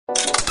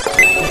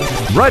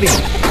Ready,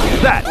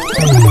 set,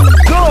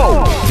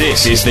 go!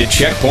 This is the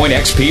Checkpoint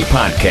XP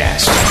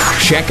Podcast.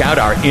 Check out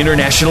our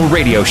international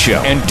radio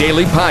show and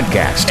daily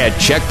podcast at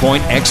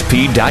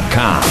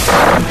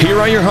checkpointxp.com. Here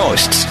are your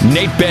hosts,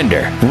 Nate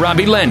Bender,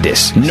 Robbie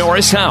Landis,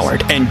 Norris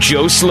Howard, and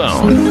Joe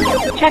Sloan.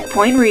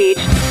 Checkpoint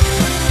reached.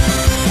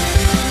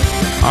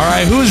 All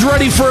right, who's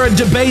ready for a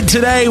debate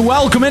today?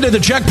 Welcome into the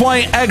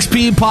Checkpoint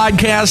XP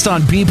Podcast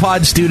on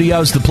BPod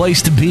Studios, the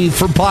place to be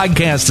for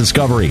podcast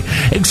discovery.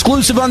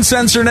 Exclusive,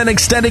 uncensored, and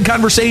extended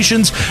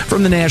conversations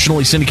from the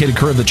nationally syndicated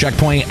crew of the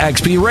Checkpoint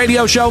XP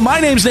radio show.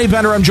 My name's Nate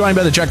Bender. I'm joined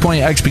by the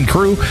Checkpoint XP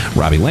crew,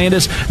 Robbie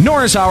Landis,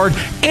 Norris Howard,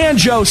 and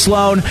Joe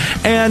Sloan.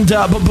 And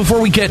but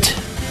before we get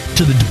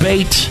to the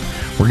debate,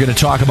 we're going to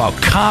talk about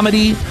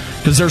comedy,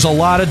 because there's a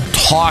lot of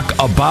talk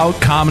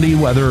about comedy,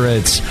 whether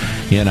it's,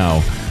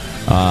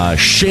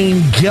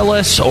 Shane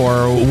Gillis,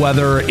 or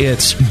whether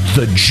it's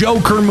the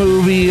Joker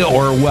movie,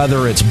 or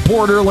whether it's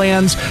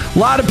Borderlands. A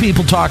lot of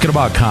people talking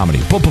about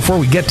comedy. But before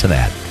we get to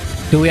that,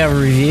 do we have a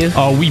review?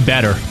 Oh, we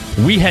better.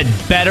 We had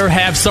better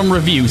have some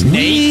reviews.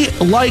 We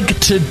like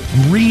to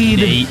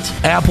read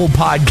Apple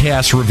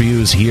Podcast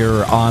reviews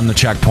here on the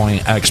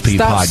Checkpoint XP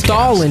Podcast. Stop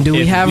stalling. Do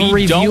we have a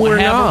review or not? If we don't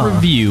have a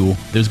review,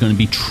 there's going to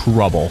be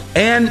trouble.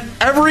 And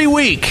every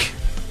week,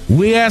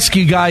 we ask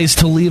you guys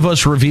to leave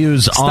us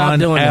reviews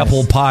on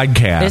Apple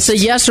Podcasts. It's a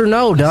yes or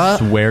no, duh.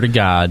 Swear to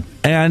God.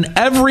 And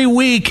every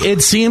week,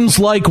 it seems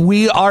like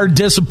we are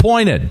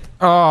disappointed. Oh,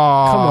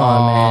 come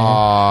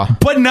on, man.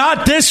 But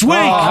not this week.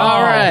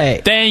 All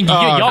right. Thank you.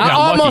 Y'all got I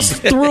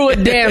almost threw a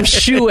damn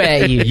shoe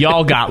at you.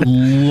 Y'all got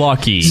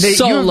lucky. Nate,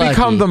 you've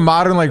become the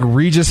modern,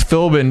 Regis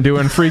Philbin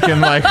doing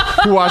freaking,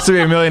 Who Wants to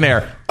Be a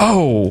Millionaire?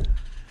 Oh.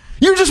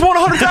 You just won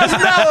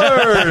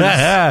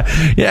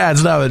 $100,000. Yeah,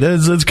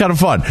 it's kind of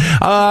fun.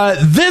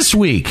 This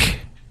week,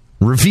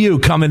 review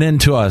coming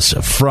into us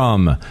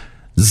from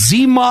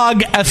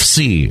Zmog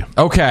FC.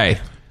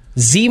 Okay.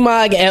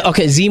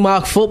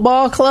 Zmog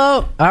Football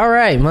Club? All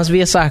right, must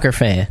be a soccer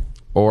fan.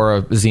 Or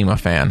a Zima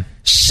fan.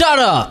 Shut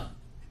up.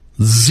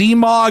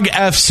 Zmog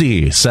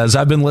FC says,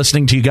 I've been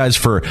listening to you guys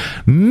for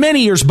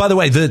many years. By the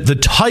way, the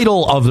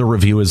title of the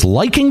review is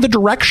Liking the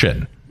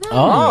Direction.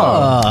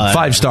 Oh.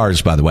 5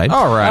 stars, by the way.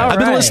 All right. I've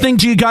been listening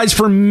to you guys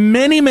for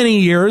many,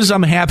 many years.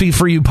 I'm happy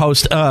for you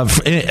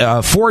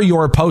for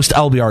your post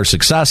LBR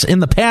success. In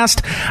the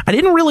past, I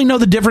didn't really know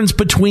the difference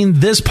between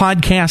this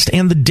podcast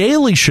and the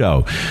Daily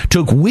Show.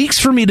 Took weeks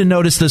for me to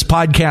notice this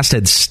podcast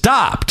had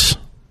stopped.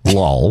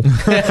 Lol.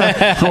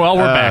 Well,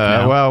 we're back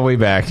now. Well, we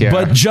back, yeah.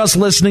 But just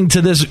listening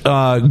to this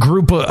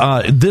group,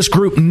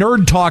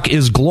 Nerd Talk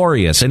is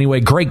glorious. Anyway,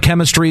 great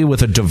chemistry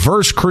with a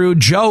diverse crew.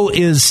 Joe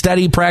is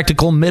steady,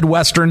 practical,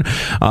 Midwestern,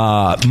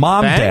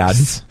 mom,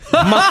 Thanks. dad.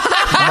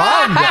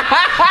 Mom, dad.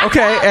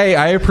 Okay, hey,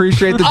 I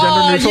appreciate the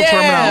gender-neutral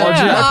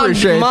terminology. I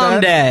appreciate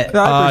mom, that. Dad.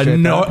 I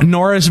appreciate that.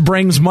 Norris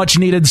brings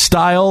much-needed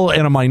style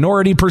and a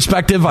minority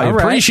perspective. I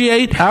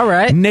appreciate. All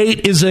right.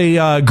 Nate is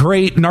a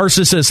great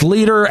narcissist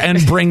leader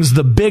and brings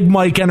the big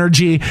mic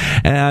energy.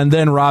 And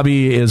then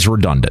Robbie is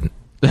redundant.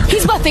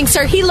 He's bluffing,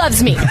 sir. He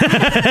loves me.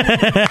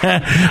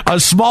 A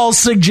small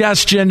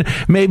suggestion,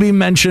 maybe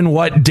mention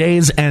what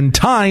days and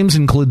times,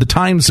 include the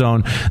time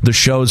zone, the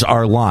shows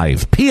are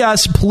live.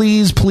 P.S.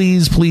 Please,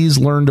 please, please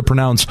learn to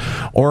pronounce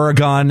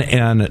Oregon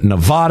and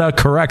Nevada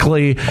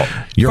correctly.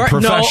 You're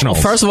professionals.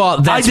 No, first of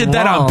all, that's I did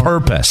that wrong. on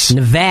purpose.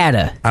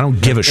 Nevada. I don't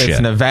give a shit.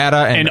 It's Nevada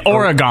and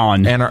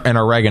Oregon. And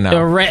oregano.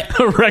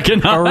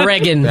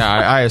 Oregano. Yeah,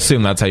 I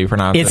assume that's how you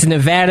pronounce it. It's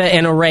Nevada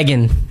and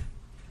Oregon.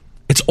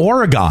 It's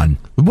Oregon.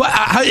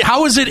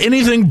 How is it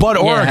anything but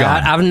Oregon?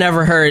 I've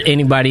never heard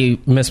anybody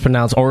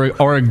mispronounce Oregon?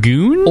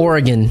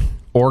 Oregon.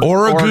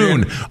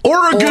 Oregon.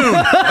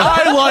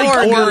 I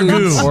like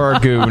Oregon.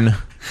 Oregon.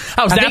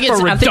 How's that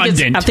for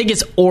redundant? I think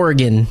it's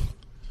Oregon.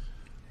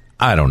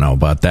 I don't know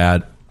about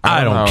that.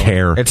 I don't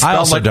care. It's I spelled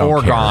also like don't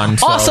Oregon.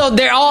 care. Also,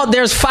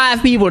 there's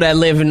 5 people that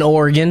live in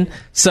Oregon.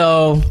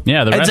 So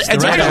yeah, the rest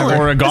it's are actually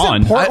Oregon.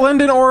 Isn't Portland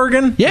in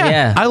Oregon?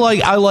 Yeah. I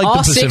like all the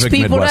Pacific 6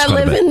 people Midwest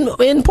that live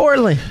in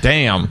Portland.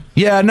 Damn.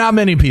 Yeah, not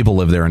many people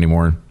live there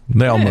anymore.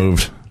 They all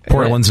moved.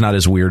 Portland's not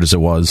as weird as it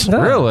was.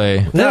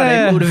 Really? No,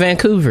 they moved to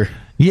Vancouver.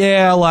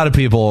 Yeah, a lot of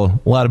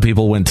people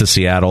went to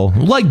Seattle.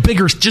 Like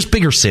bigger cities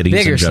in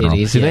general.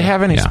 cities. Do they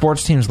have any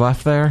sports teams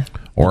left there?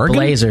 Oregon?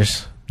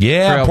 Blazers.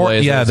 Yeah,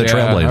 the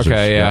Trailblazers.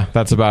 Okay, yeah,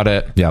 that's about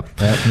it. Yep.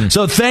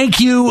 So thank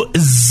you,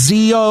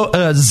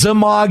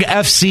 Zmog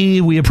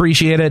FC. We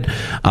appreciate it.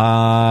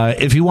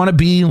 If you want to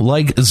be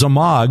like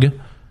Zmog,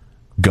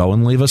 go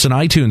and leave us an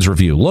iTunes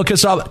review. Look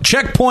us up,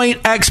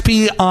 Checkpoint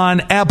XP on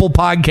Apple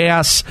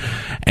Podcasts,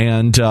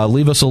 and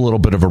leave us a little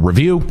bit of a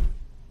review.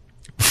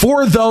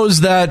 For those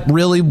that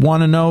really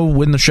want to know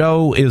when the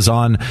show is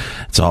on,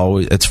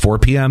 it's 4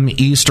 p.m.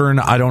 Eastern.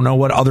 I don't know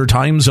what other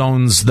time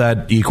zones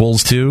that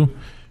equals to.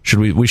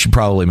 We should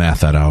probably math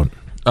that out.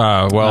 It's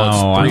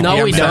 3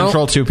 p.m. we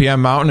Central, don't. 2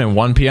 p.m. Mountain, and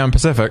 1 p.m.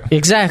 Pacific.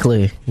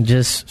 Exactly.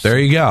 Just there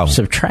you go.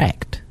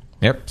 Subtract.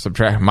 Yep,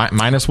 subtract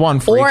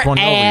 -1 for each one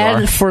you know add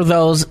we are. for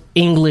those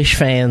English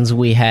fans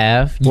we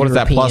have. What is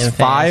that, European +5?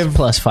 fans,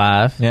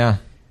 +5. Yeah,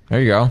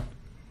 there you go.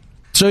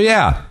 So,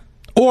 yeah.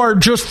 Or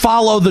just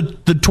follow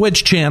the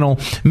Twitch channel.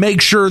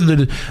 Make sure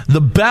that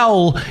the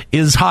bell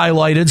is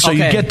highlighted so you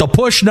get the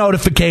push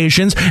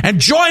notifications. And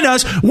join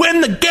us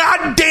when the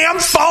goddamn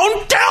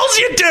phone tells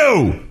you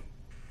to.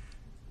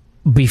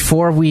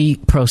 Before we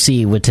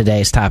proceed with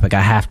today's topic,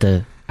 I have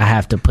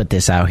to put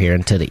this out here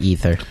into the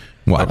ether.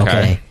 What?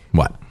 Okay.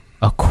 What?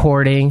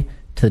 According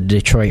to the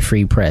Detroit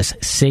Free Press,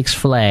 Six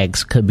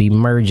Flags could be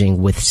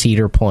merging with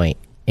Cedar Point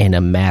in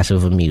a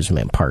massive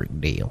amusement park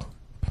deal.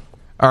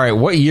 All right,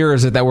 what year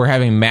is it that we're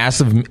having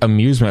massive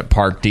amusement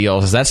park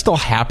deals? Does that still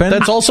happen?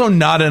 That's also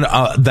not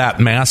that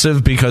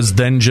massive, because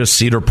then just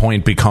Cedar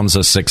Point becomes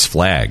a Six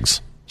Flags.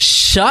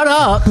 Shut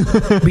up,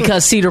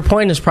 because Cedar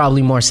Point is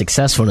probably more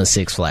successful than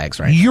Six Flags,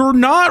 right? You're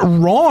not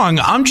wrong.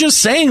 I'm just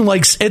saying,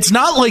 like, it's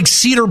not like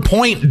Cedar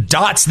Point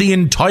dots the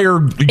entire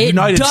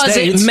United States.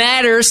 It doesn't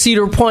matter.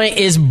 Cedar Point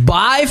is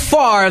by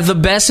far the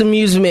best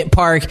amusement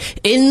park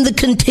in the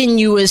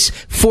continuous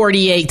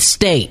 48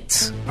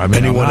 states.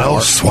 Anyone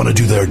else want to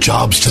do their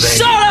jobs today?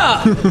 Shut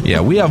up! Yeah,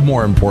 we have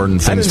more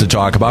important things to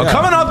talk about. Yeah.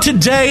 Coming up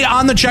today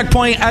on the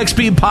Checkpoint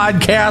XP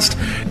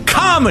podcast,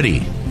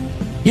 comedy.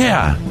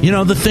 Yeah, you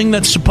know, the thing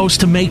that's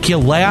supposed to make you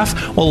laugh.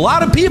 Well, a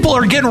lot of people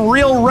are getting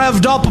real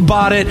revved up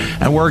about it,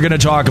 and we're going to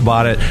talk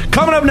about it.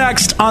 Coming up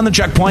next on the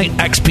Checkpoint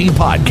XP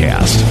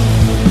podcast.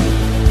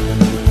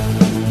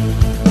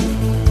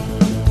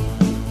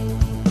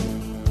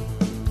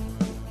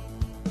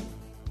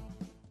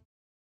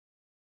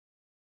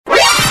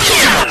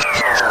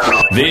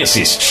 This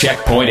is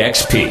Checkpoint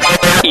XP,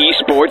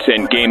 esports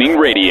and gaming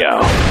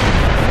radio.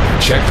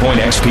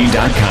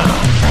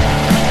 CheckpointXP.com.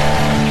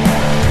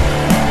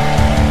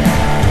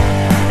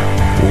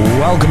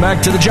 Welcome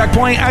back to the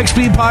Checkpoint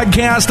XP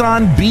podcast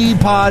on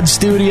B-Pod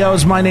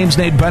Studios. My name's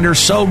Nate Bender.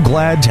 So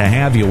glad to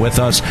have you with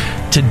us.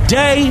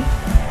 Today,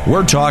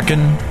 we're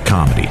talking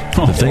comedy.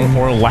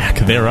 Or lack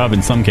thereof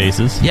in some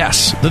cases.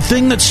 Yes, the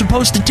thing that's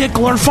supposed to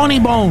tickle our funny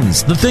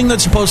bones. The thing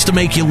that's supposed to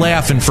make you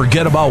laugh and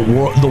forget about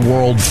the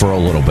world for a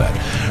little bit.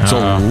 It's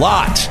a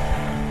lot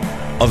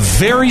of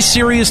very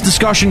serious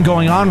discussion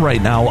going on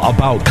right now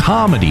about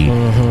comedy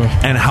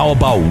and how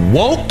about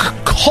woke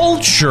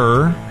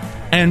culture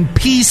and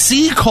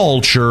PC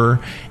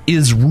culture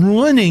is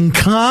ruining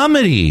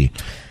comedy.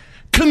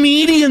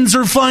 Comedians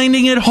are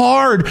finding it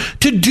hard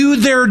to do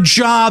their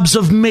jobs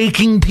of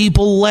making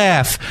people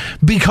laugh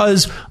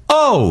because,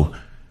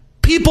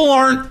 people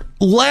aren't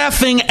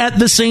laughing at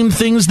the same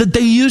things that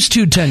they used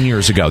to 10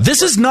 years ago.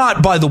 This is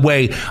not, by the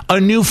way, a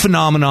new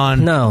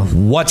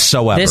phenomenon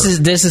whatsoever. This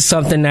is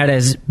something that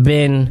has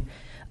been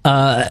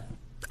a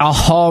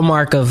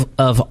hallmark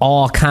of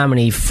all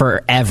comedy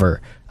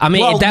forever. I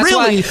mean,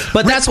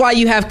 that's why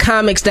you have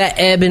comics that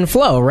ebb and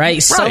flow,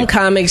 right? Some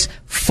comics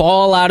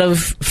fall out of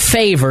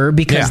favor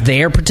because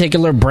their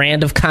particular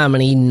brand of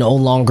comedy no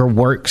longer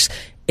works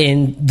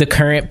in the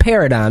current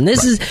paradigm.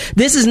 This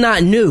is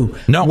not new.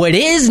 No. What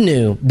is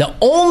new, the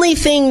only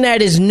thing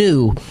that is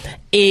new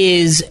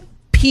is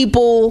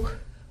people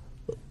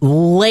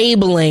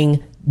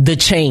labeling the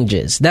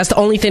changes. That's the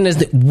only thing that's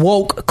the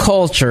woke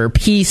culture,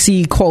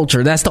 PC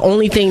culture. That's the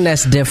only thing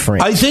that's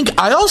different.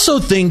 I also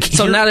think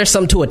so. Now there's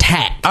something to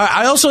attack.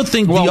 I also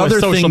think the other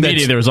with social thing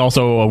media, there's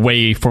also a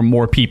way for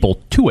more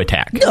people to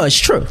attack. No, it's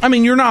true. I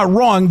mean, you're not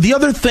wrong. The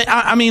other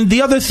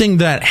thing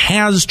that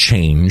has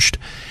changed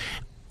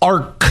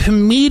are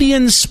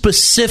comedians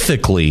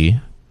specifically.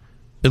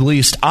 At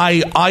least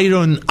I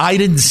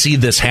didn't see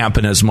this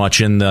happen as much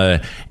in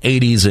the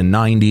 80s and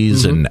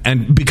 90s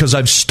and because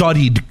I've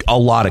studied a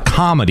lot of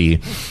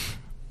comedy.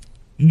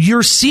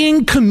 You're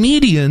seeing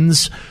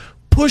comedians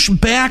push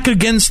back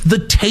against the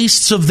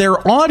tastes of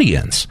their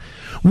audience,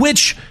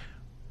 which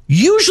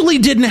usually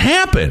didn't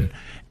happen.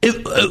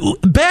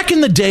 Back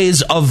in the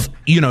days of,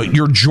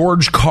 your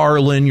George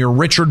Carlin, your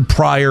Richard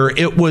Pryor,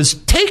 it was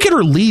take it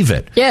or leave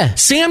it. Yeah.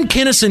 Sam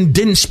Kinison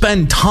didn't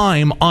spend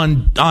time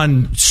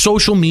on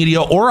social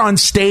media or on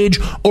stage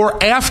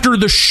or after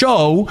the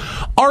show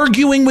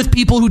arguing with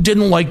people who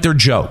didn't like their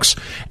jokes.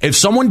 If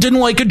someone didn't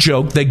like a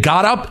joke, they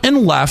got up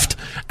and left,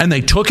 and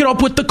they took it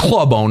up with the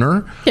club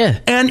owner. Yeah.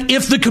 And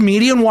if the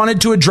comedian wanted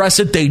to address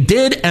it, they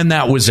did, and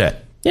that was it.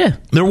 Yeah.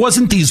 There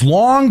wasn't these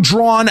long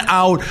drawn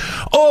out,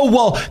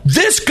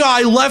 this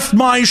guy left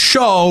my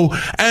show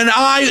and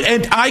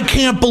I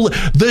can't believe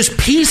this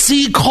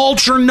PC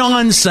culture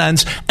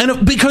nonsense.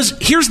 And because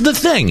here's the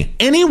thing,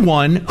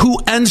 anyone who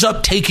ends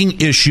up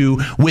taking issue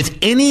with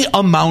any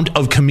amount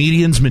of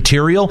comedian's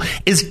material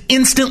is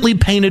instantly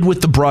painted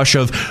with the brush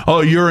of,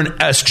 you're an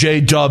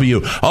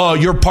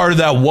SJW. You're part of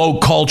that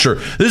woke culture.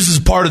 This is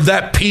part of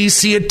that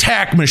PC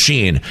attack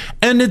machine.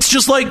 And it's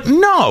just like,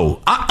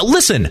 no,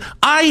 listen,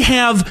 I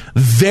have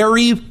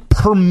very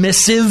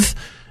permissive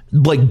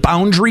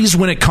boundaries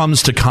when it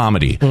comes to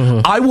comedy.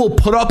 I will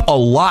put up a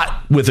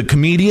lot with a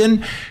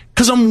comedian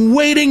Because I'm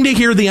waiting to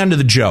hear the end of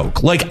the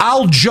joke. Like,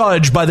 I'll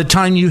judge by the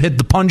time you hit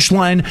the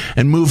punchline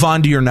and move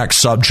on to your next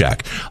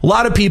subject. A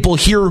lot of people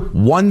hear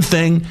one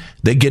thing,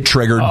 they get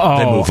triggered,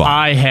 they move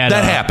on.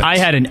 Happens. I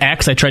had an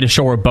ex. I tried to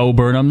show her Bo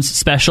Burnham's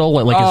special,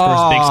 like his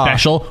first big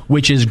special,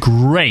 which is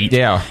great.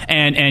 Yeah,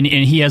 and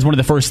he has one of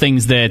the first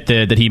things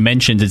that he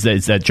mentions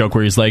is that joke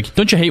where he's like,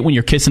 "Don't you hate when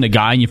you're kissing a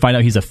guy and you find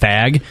out he's a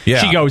fag?" Yeah.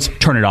 She goes,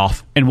 "Turn it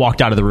off," and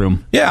walked out of the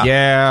room.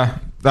 Yeah.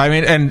 I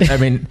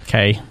mean,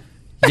 okay.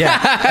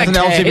 Yeah, as an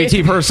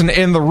LGBT person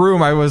in the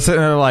room, I was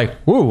sitting there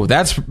like, "Ooh,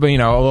 that's a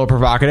little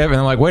provocative," and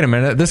I'm like, "Wait a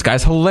minute, this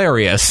guy's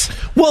hilarious."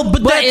 Well,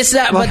 but it's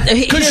not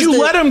because you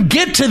let him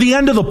get to the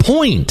end of the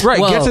point, right?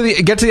 Well,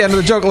 get to the end of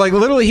the joke. Like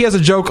literally, he has a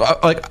joke.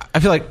 Like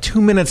I feel like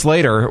 2 minutes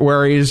later,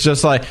 where he's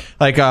just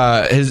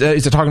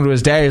he's talking to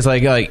his dad. He's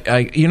like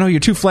you're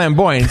too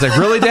flamboyant. He's like,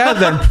 "Really, Dad?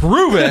 Then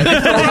prove it."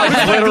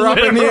 Glitter up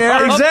in the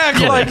air.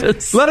 Exactly.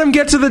 Like, let him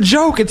get to the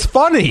joke. It's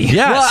funny.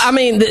 Yes. Well, I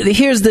mean,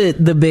 here's the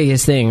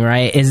biggest thing,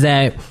 right? Is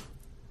that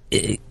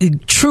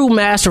true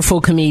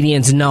masterful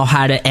comedians know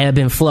how to ebb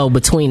and flow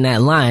between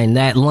that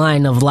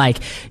line of like,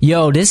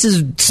 yo, this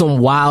is some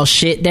wild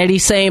shit that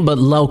he's saying, but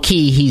low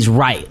key he's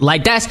right.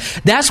 Like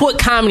that's what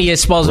comedy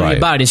is supposed to be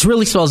about. It's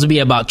really supposed to be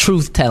about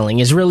truth telling.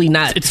 It's really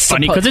not. It's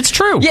funny because it's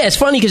true. Yeah, it's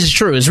funny because it's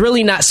true. It's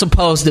really not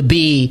supposed to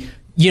be,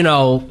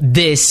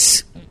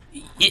 this.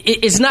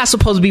 It's not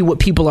supposed to be what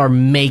people are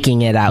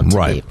making it out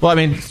to be. Well, I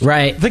mean,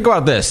 think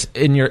about this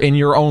in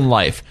your own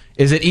life.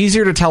 Is it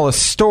easier to tell a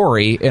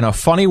story in a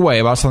funny way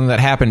about something that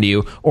happened to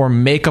you or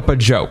make up a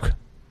joke?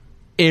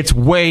 It's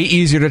way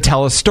easier to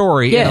tell a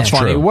story in a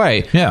funny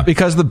way. Yeah.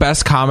 Because the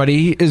best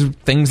comedy is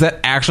things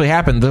that actually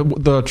happen.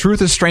 The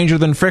truth is stranger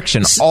than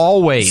fiction,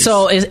 always.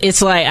 So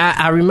it's like,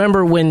 I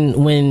remember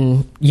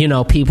when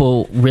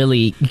people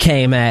really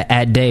came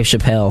at Dave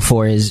Chappelle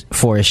for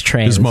his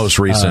trans... His most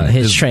recent.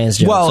 His trans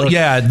joke. Well, so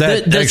yeah,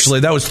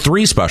 that was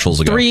 3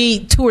 specials ago.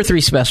 2 or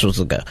 3 specials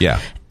ago.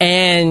 Yeah.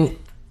 And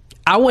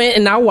I went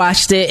and I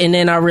watched it, and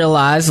then I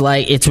realized,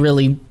 like, it's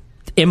really...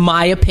 in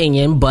my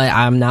opinion, but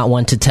I'm not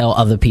one to tell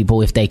other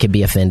people if they could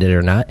be offended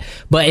or not.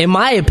 But in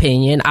my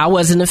opinion, I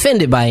wasn't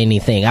offended by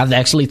anything. I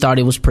actually thought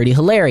it was pretty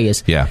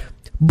hilarious. Yeah.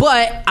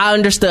 But I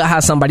understood how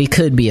somebody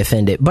could be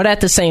offended. But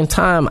at the same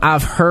time,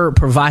 I've heard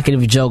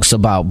provocative jokes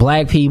about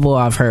black people.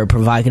 I've heard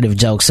provocative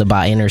jokes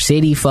about inner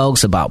city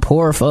folks, about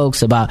poor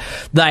folks, about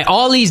like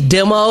all these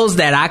demos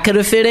that I could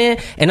have fit in.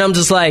 And I'm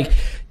just like,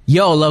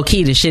 yo, low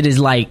key, this shit is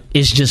like,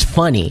 it's just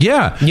funny.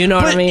 Yeah. You know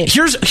what I mean?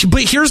 Here's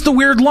the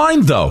weird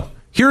line, though.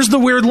 Here's the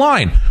weird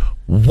line.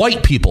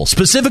 White people,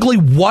 specifically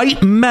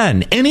white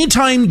men,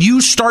 anytime you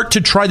start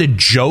to try to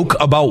joke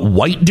about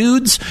white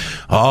dudes,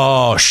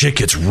 oh, shit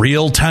gets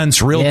real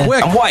tense real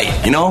quick. I'm white,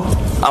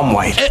 I'm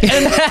white.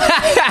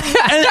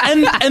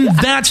 And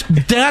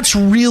that's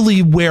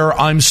really where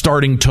I'm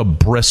starting to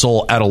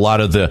bristle at a lot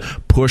of the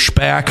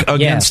pushback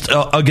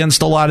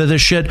against a lot of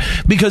this shit.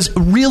 Because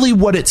really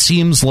what it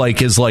seems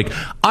like is like,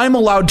 I'm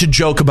allowed to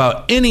joke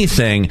about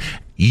anything.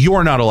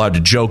 You're not allowed to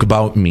joke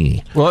about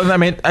me. Well, I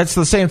mean, it's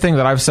the same thing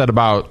that I've said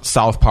about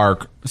South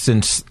Park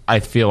since I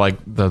feel like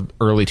the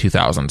early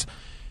 2000s.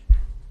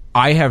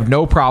 I have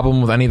no problem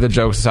with any of the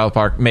jokes that South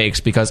Park makes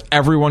because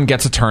everyone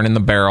gets a turn in the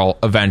barrel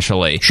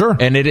eventually. Sure.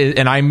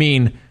 And I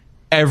mean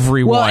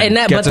everyone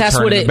gets a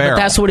turn in the barrel.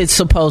 But that's what it's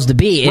supposed to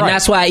be. And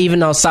that's why, even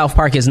though South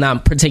Park is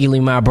not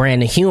particularly my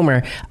brand of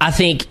humor, I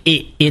think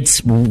it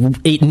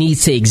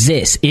needs to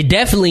exist. It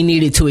definitely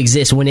needed to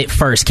exist when it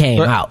first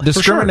came out.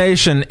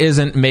 Discrimination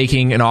isn't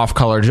making an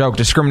off-color joke.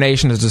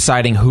 Discrimination is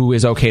deciding who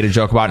is okay to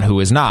joke about and who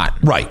is not.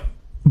 Right.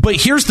 But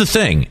here's the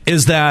thing,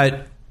 is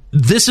that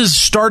this is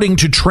starting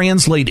to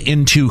translate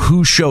into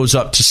who shows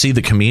up to see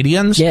the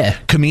comedians. Yeah.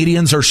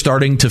 Comedians are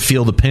starting to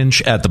feel the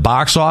pinch at the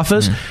box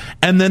office.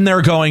 And then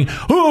they're going,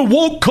 oh,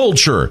 woke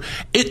culture.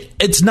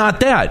 It's not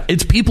that.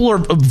 It's people are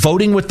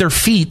voting with their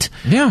feet.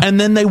 Yeah. And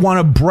then they want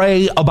to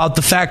bray about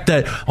the fact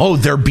that, oh,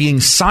 they're being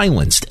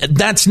silenced.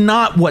 That's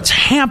not what's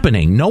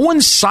happening. No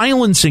one's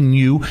silencing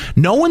you.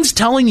 No one's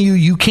telling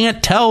you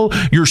can't tell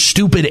your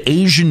stupid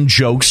Asian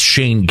jokes,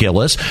 Shane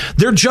Gillis.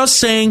 They're just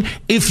saying,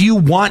 if you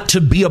want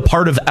to be a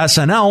part of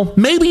SNL,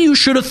 maybe you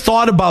should have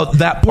thought about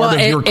that part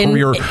of your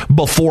career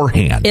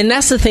beforehand. And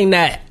that's the thing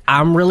that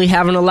I'm really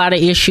having a lot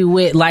of issue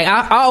with. Like,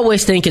 I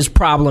always think it's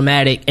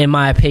problematic, in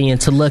my opinion,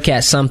 to look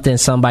at something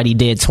somebody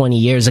did 20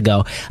 years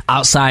ago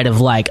outside of,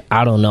 like,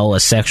 I don't know,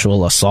 a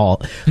sexual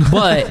assault.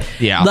 But,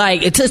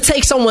 like, to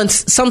take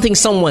something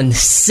someone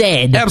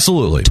said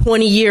absolutely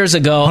 20 years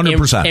ago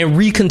 100%. And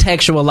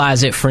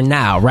recontextualize it for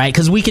now, right?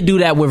 Because we could do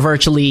that with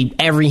virtually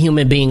every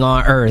human being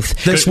on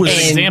Earth. This was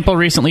an example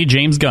recently,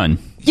 James Gunn.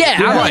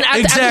 Yeah, right,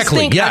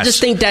 exactly. I just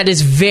think that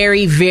is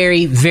very,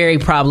 very, very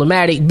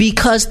problematic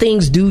because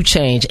things do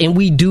change and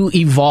we do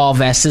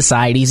evolve as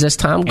societies as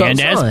time goes on.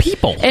 And as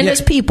people. And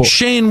as people.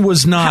 Shane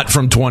was not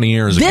from 20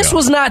 years ago. This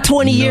was not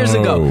 20 years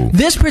ago.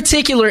 This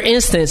particular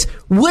instance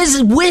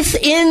was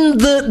within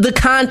the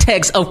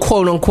context of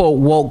quote unquote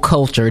woke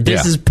culture.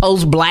 This is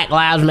post Black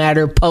Lives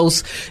Matter,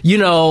 post,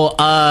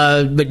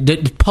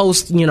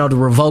 the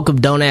revoke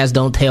of Don't Ask,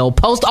 Don't Tell,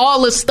 post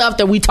all this stuff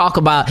that we talk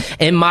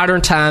about in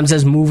modern times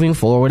as moving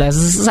forward as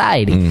a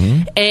society.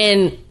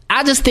 And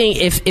I just think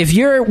if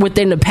you're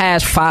within the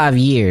past 5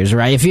 years,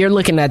 right, if you're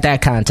looking at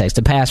that context,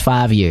 the past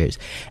 5 years,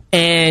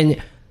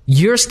 and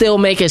you're still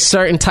making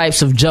certain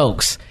types of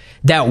jokes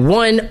that,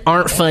 one,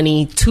 aren't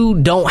funny,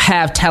 two, don't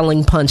have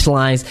telling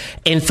punchlines,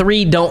 and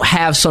three, don't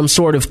have some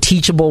sort of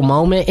teachable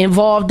moment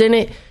involved in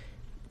it,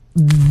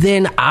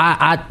 then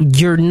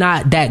you're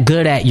not that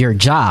good at your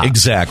job.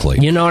 Exactly.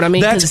 You know what I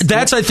mean?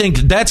 That's I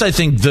think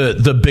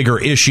the bigger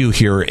issue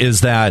here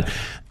is that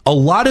a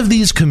lot of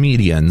these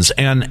comedians,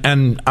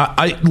 and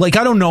I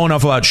don't know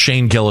enough about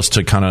Shane Gillis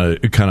to kind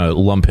of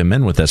lump him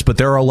in with this, but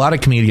there are a lot of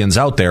comedians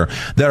out there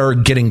that are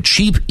getting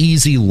cheap,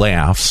 easy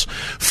laughs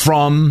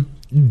from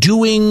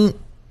doing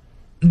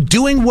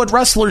what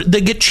wrestlers,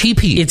 they get cheap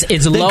heat.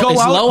 It's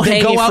low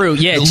hanging fruit.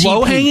 Yeah,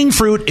 low hanging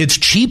fruit. It's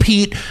cheap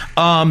heat.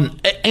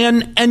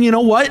 And you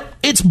know what?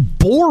 It's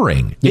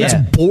boring. Yeah.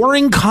 It's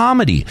boring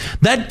comedy.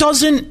 That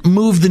doesn't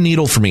move the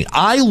needle for me.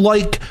 I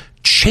like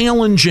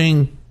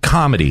challenging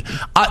comedy.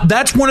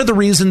 That's one of the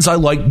reasons I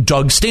like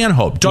Doug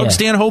Stanhope.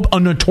 Stanhope, a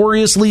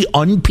notoriously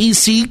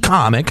un-PC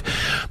comic,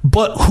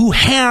 but who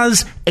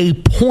has a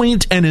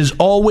point and is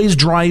always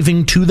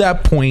driving to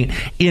that point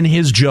in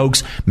his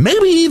jokes,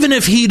 maybe even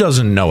if he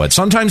doesn't know it.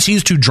 Sometimes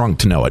he's too drunk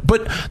to know it.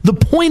 But the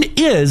point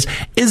is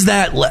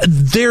that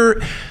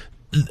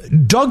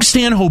Doug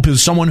Stanhope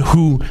is someone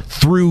who,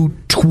 through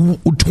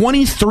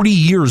 20, 30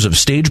 years of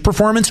stage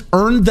performance,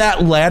 earned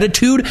that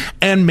latitude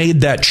and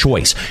made that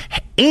choice.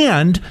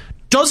 And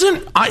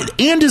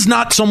is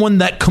not someone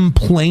that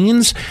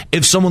complains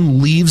if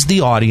someone leaves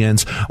the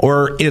audience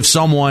or if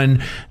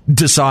someone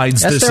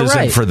decides this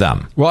isn't for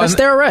them. Well, that's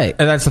their right.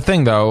 And that's the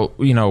thing, though,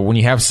 when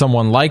you have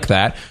someone like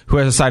that who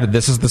has decided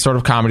this is the sort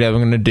of comedy I'm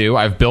going to do,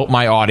 I've built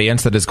my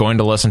audience that is going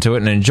to listen to it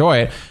and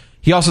enjoy it.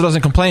 He also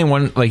doesn't complain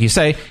when, like you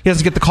say, he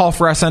doesn't get the call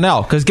for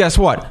SNL. Because guess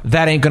what?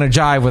 That ain't going to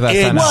jive with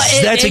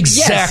SNL. That's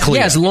exactly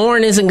Yes,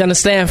 Lauren isn't going to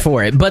stand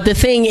for it. But the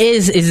thing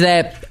is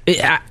that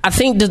I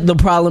think that the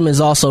problem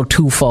is also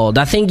twofold.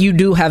 I think you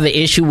do have an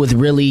issue with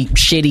really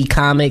shitty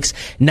comics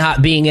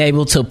not being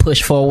able to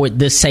push forward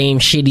the same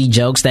shitty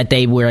jokes that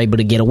they were able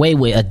to get away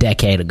with a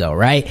decade ago,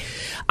 right?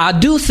 I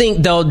do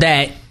think, though,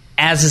 that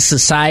as a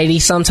society,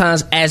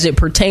 sometimes as it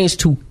pertains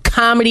to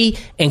comedy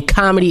and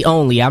comedy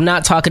only, I'm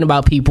not talking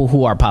about people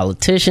who are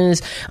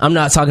politicians. I'm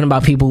not talking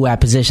about people who have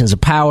positions of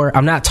power.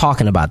 I'm not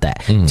talking about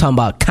that. I'm talking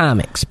about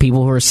comics,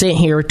 people who are sitting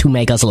here to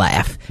make us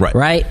laugh.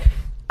 Right?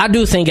 I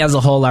do think as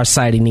a whole, our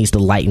society needs to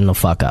lighten the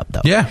fuck up,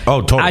 though. Yeah.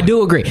 Oh, totally. I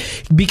do agree.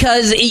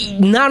 Because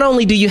not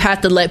only do you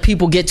have to let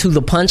people get to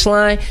the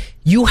punchline,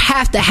 you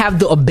have to have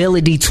the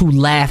ability to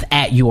laugh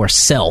at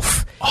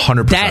yourself.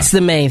 100%. That's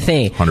the main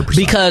thing. 100%.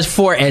 Because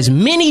for as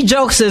many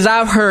jokes as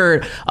I've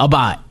heard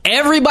about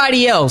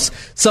everybody else,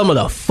 some of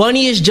the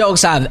funniest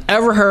jokes I've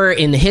ever heard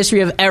in the history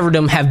of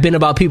Everdom have been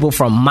about people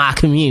from my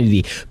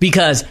community.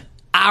 Because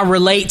I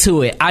relate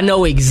to it. I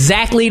know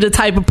exactly the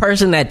type of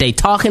person that they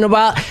talking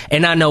about,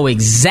 and I know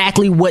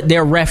exactly what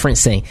they're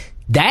referencing.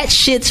 That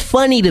shit's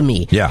funny to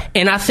me. Yeah.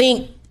 And I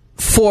think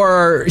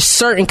for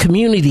certain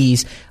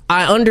communities,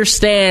 I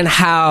understand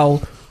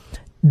how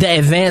the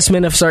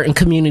advancement of certain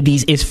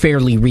communities is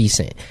fairly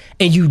recent,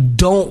 and you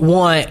don't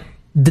want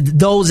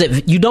those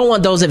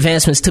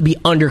advancements to be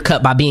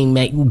undercut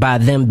by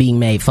them being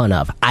made fun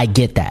of. I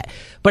get that.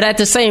 But at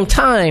the same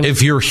time,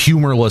 if you're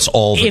humorless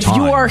all the time. If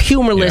you are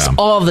humorless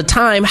all the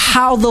time,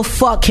 how the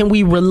fuck can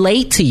we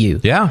relate to you?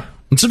 Yeah.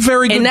 It's a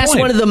very good point. And that's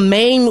one of the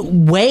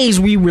main ways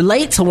we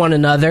relate to one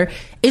another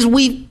is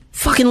we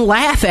fucking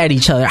laugh at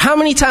each other. How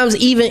many times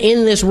even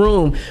in this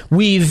room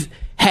we've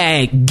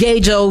had gay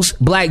jokes,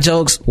 black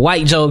jokes,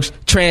 white jokes,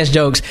 trans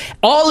jokes,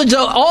 all the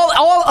jokes,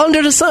 all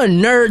under the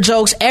sun, nerd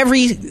jokes,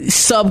 every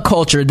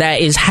subculture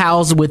that is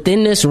housed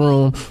within this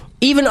room.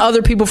 Even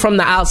other people from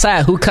the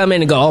outside who come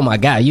in and go, oh my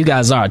God, you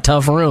guys are a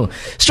tough room.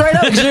 Straight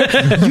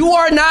up, you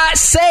are not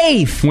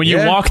safe. When you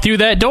walk through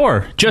that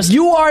door,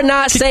 you are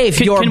not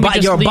safe. Your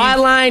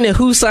byline and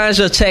who signs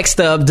your check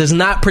stub does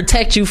not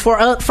protect you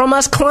from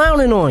us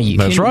clowning on you.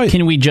 That's right.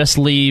 Can we just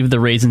leave the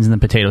raisins and the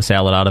potato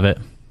salad out of it?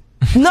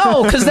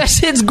 No, because that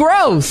shit's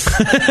gross.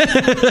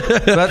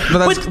 But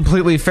that's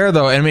completely fair,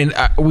 though. I mean,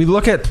 we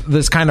look at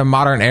this kind of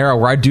modern era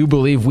where I do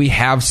believe we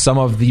have some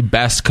of the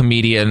best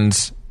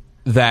comedians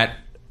that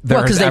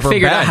because they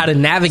figured out how to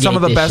navigate some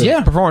of the best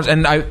shit. performers.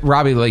 And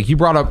Robbie, like you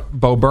brought up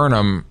Bo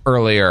Burnham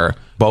earlier.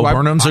 Bo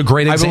Burnham's a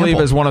great example. I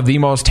believe is one of the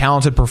most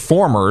talented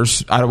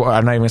performers. I'm not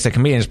even going to say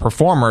comedians,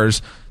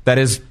 performers that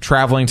is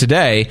traveling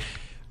today.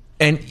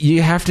 And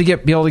you have to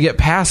be able to get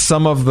past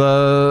some of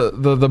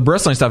the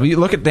bristling stuff. You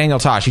look at Daniel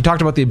Tosh. You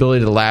talked about the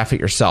ability to laugh at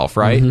yourself,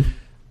 right? Mm-hmm.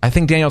 I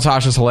think Daniel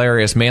Tosh is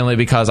hilarious mainly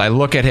because I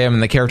look at him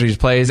and the character he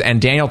plays,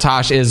 and Daniel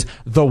Tosh is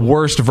the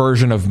worst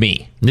version of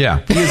me.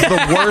 Yeah. He is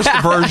the worst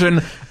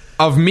version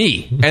of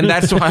me. And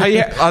that's how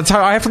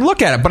I have to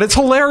look at it. But it's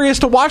hilarious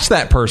to watch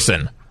that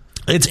person.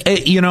 It's,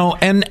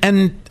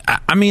 and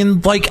I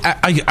mean, like,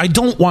 I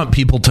don't want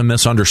people to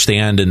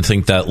misunderstand and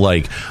think that,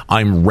 like,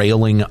 I'm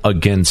railing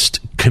against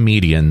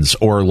comedians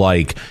or,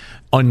 like,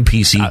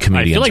 un-PC comedians.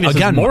 I feel like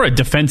this is more a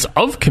defense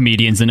of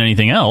comedians than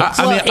anything else.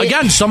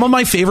 Again, some of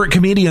my favorite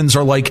comedians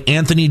are like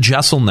Anthony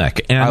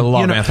Jeselnik. And, I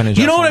love Anthony Jeselnik.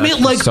 You know what I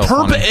mean? Like, so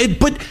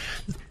but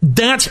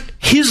that's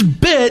his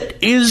bit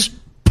is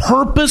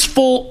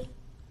purposeful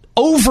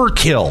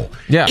overkill.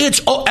 Yeah.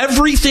 It's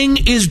everything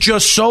is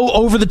just so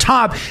over the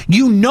top.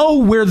 You know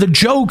where the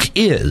joke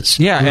is.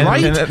 Yeah,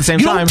 right? And at the same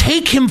time, time, you don't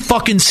take him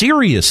fucking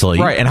seriously.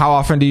 Right, and how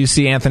often do you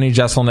see Anthony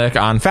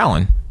Jeselnik on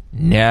Fallon?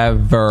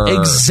 Never.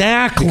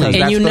 Exactly.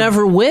 And you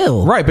never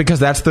will. Right, because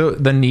that's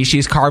the niche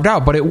he's carved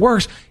out. But it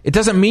works. It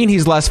doesn't mean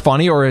he's less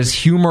funny or his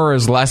humor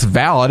is less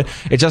valid.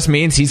 It just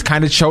means he's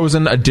kind of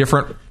chosen a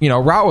different,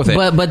 route with it.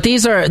 But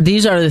these are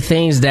the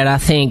things that I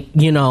think,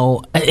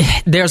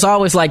 there's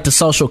always like the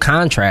social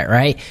contract,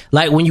 right?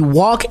 Like when you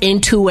walk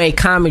into a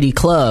comedy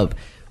club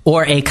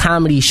or a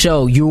comedy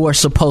show, you are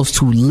supposed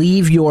to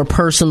leave your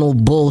personal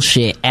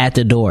bullshit at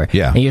the door.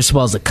 Yeah. And you're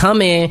supposed to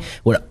come in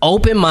with an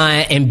open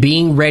mind and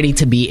being ready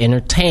to be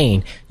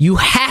entertained. You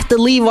have to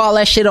leave all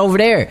that shit over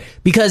there.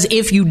 Because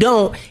if you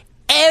don't,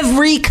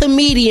 every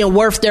comedian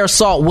worth their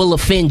salt will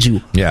offend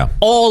you. Yeah.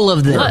 All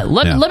of them.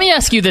 Let me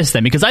ask you this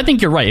then, because I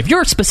think you're right. If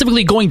you're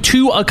specifically going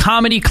to a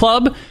comedy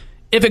club,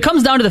 if it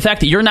comes down to the fact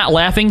that you're not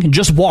laughing,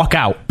 just walk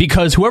out,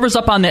 because whoever's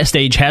up on that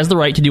stage has the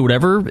right to do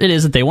whatever it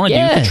is that they want to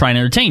do to try and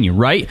entertain you,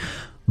 right?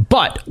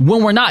 But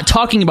when we're not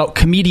talking about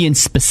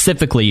comedians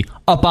specifically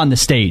up on the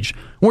stage,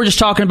 we're just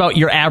talking about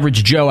your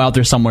average Joe out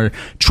there somewhere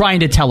trying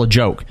to tell a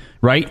joke,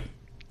 right?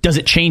 Does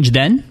it change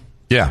then?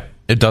 Yeah,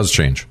 it does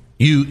change.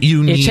 You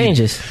need, it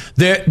changes.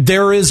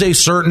 There is a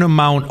certain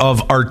amount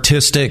of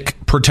artistic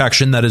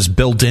protection that is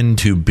built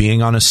into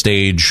being on a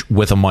stage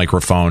with a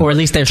microphone, or at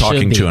least there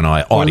talking should be. to an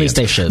audience. Or at least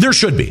they should. There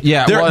should be.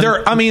 Yeah.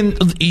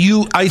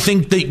 I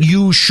think that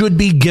you should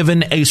be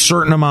given a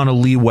certain amount of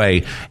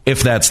leeway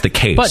if that's the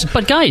case.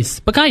 But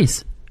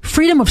guys.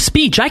 Freedom of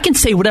speech. I can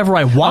say whatever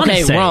I want to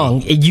say. Okay,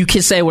 wrong. You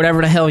can say whatever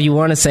the hell you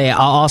want to say.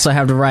 I'll also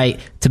have the right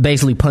to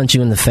basically punch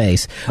you in the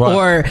face. Well,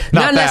 or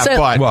not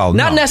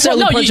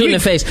necessarily punch you in the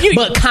face,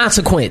 but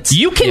consequence.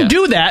 You can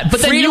do that,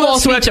 but then you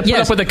also have to put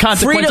up with the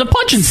consequence of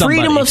punching somebody.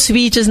 Freedom of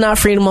speech is not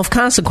freedom of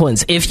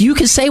consequence. If you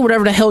can say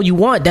whatever the hell you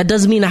want, that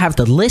doesn't mean I have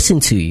to listen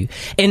to you.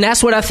 And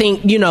that's what I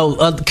think,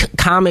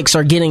 comics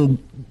are getting,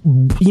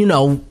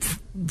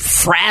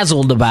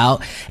 frazzled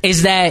about,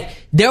 is that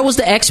there was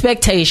the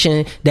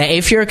expectation that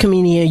if you're a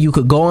comedian, you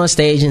could go on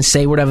stage and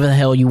say whatever the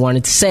hell you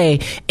wanted to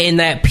say,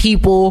 and that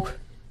people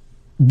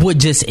would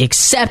just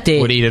accept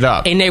it, would eat it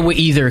up, and they would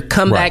either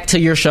come back to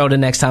your show the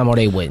next time or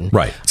they wouldn't.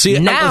 Right. See,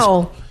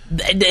 now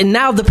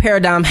the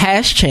paradigm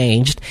has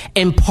changed,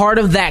 and part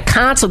of that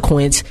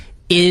consequence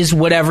is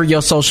whatever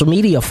your social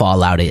media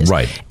fallout is.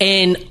 Right.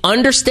 And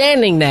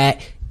understanding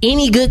that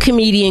any good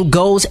comedian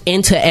goes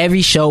into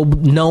every show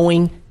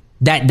knowing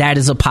that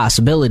is a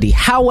possibility.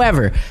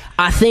 However,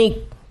 I think,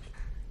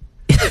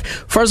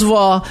 first of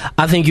all,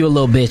 I think you're a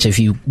little bitch if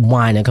you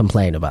whine and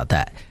complain about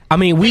that. I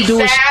mean, we do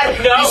He's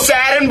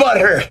sad and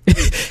butthurt.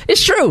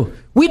 It's true.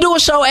 We do a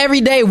show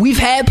every day. We've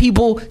had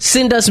people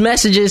send us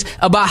messages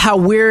about how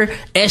we're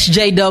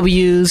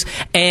SJWs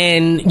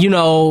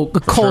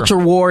and, culture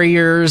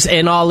warriors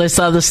and all this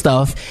other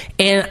stuff.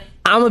 And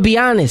I'm going to be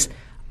honest,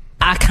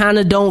 I kind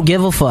of don't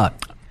give a fuck.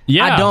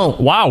 Yeah, I don't.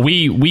 Wow,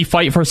 we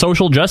fight for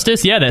social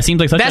justice. Yeah, that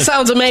seems like that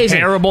sounds amazing.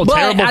 Terrible but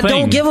thing. I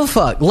don't give a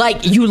fuck.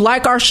 Like, you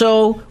like our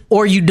show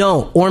or you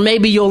don't, or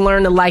maybe you'll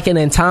learn to like it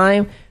in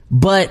time.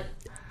 But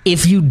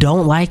if you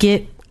don't like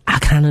it, I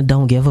kind of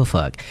don't give a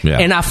fuck. Yeah.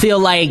 And I feel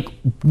like,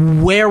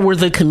 where were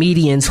the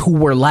comedians who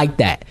were like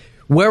that?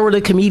 Where were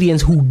the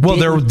comedians who? Well,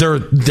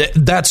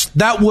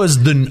 that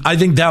was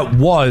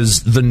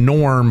the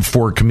norm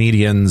for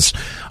comedians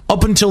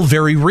up until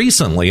very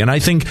recently, and I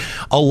think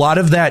a lot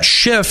of that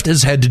shift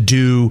has had to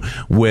do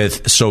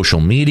with social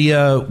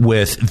media,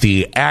 with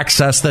the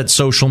access that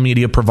social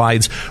media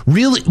provides.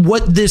 Really,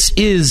 what this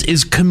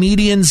is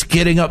comedians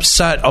getting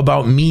upset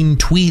about mean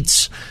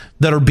tweets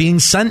that are being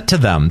sent to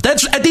them.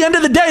 That's, at the end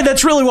of the day,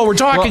 that's really what we're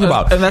talking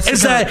about. And that's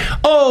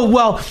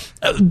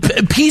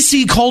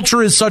PC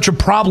culture is such a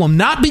problem,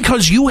 not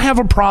because you have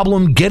a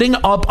problem getting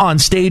up on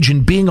stage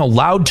and being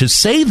allowed to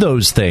say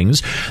those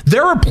things.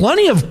 There are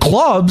plenty of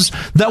clubs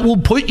that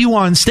will put you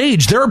on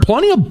stage. There are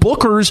plenty of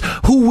bookers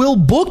who will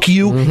book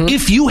you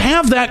if you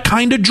have that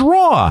kind of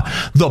draw.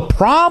 The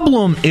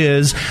problem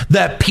is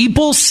that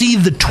people see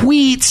the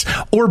tweets,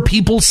 or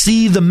people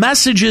see the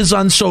messages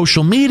on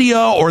social media,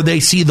 or they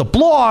see the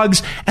blogs,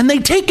 dogs, and they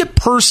take it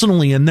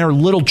personally in their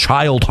little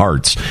child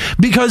hearts.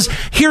 Because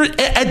here,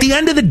 at the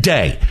end of the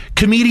day,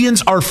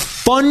 comedians are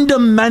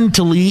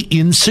fundamentally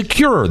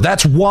insecure.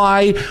 That's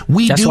why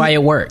That's why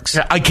it works.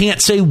 I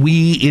can't say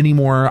we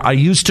anymore. I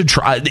used to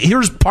try.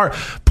 Here's part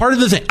of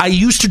the thing. I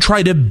used to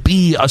try to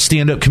be a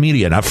stand-up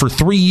comedian. For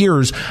 3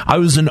 years, I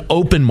was an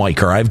open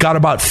micer. I've got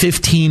about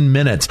 15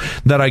 minutes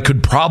that I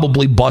could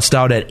probably bust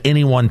out at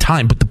any one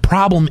time. But the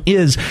problem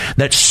is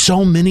that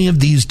so many of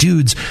these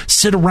dudes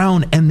sit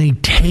around and they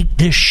take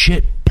this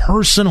shit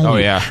personally. Oh,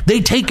 yeah.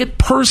 They take it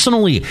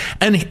personally.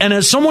 And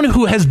as someone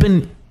who has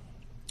been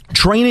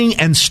training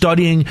and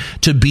studying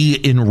to be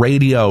in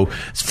radio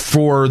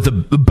for the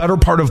better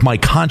part of my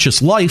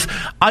conscious life,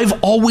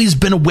 I've always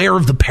been aware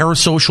of the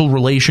parasocial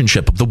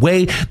relationship, of the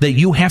way that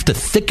you have to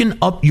thicken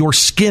up your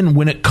skin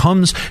when it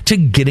comes to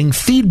getting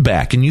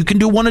feedback. And you can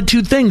do one of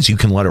two things. You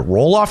can let it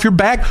roll off your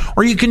back,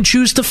 or you can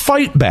choose to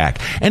fight back.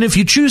 And if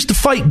you choose to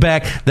fight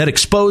back, that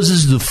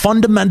exposes the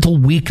fundamental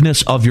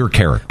weakness of your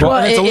character.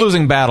 Well, it's a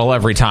losing battle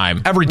every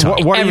time. Every time.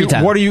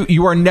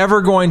 You are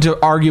never going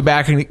to argue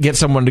back and get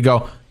someone to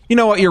go, you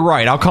know what, you're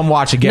right, I'll come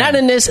watch again. Not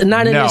in this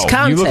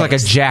context. You look like a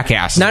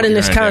jackass. Not in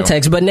this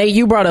context. But Nate,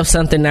 you brought up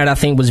something that I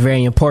think was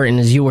very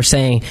important, as you were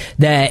saying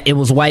that it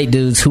was white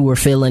dudes who were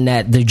feeling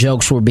that the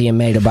jokes were being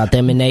made about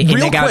them, and they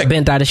got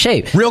bent out of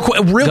shape. Real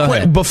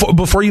quick,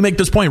 before you make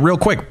this point, real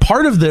quick,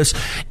 part of this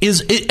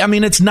is,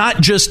 it's not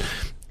just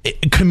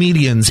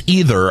comedians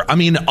either. I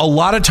mean, a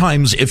lot of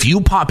times if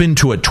you pop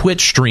into a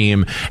Twitch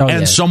stream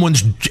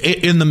someone's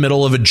in the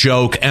middle of a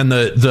joke, and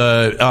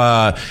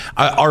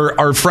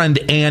our friend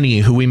Annie,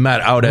 who we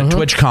met out at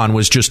TwitchCon,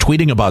 was just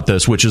tweeting about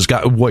this, which is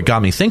what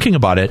got me thinking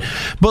about it.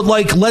 But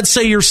like, let's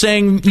say you're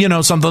saying,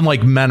 something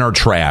like men are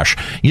trash.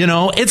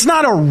 It's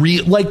not a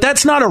real,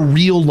 that's not a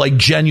real,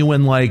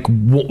 genuine,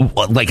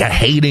 a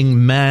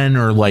hating men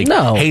or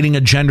hating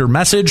a gender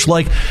message.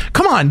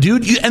 Come on,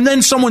 dude. And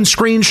then someone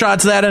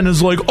screenshots that and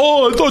is like,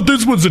 oh, I thought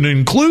this was an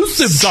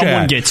inclusive chat.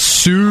 Someone gets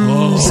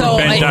sued. So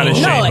bent out of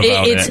shape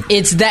about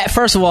it's that.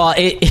 First of all,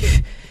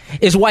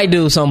 it's white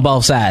dudes on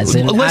both sides.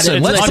 And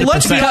listen,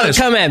 let's be honest.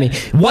 Come at me.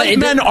 White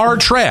men are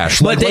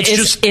trash. But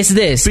it's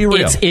this. Be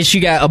real. It's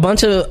you got a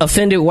bunch of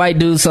offended white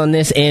dudes on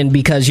this end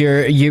because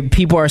your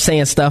people are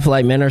saying stuff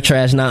like men are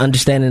trash, not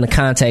understanding the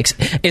context.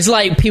 It's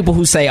like people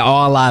who say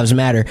all lives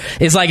matter.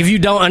 It's like if you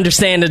don't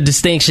understand the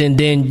distinction,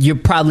 then you're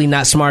probably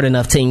not smart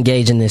enough to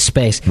engage in this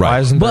space. Right. Why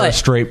isn't there a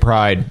straight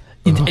pride?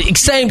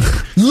 Same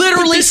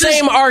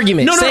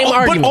argument.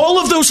 But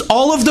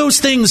all of those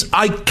things,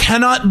 I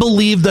cannot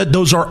believe that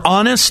those are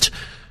honest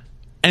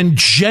and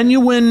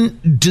genuine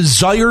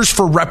desires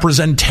for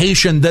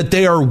representation, that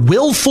they are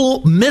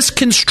willful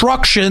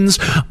misconstructions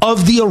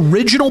of the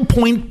original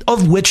point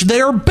of which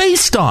they are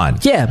based on.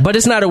 Yeah, but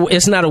it's not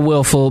a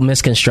willful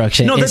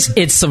misconstruction. No,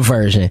 it's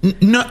subversion.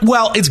 No,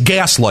 well, it's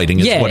gaslighting.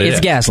 Is what it is.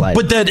 It's gaslighting.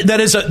 But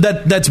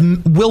that's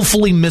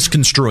willfully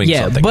misconstruing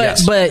something.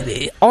 But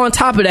on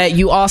top of that,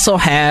 you also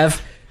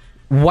have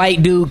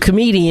white dude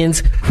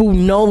comedians who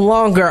no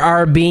longer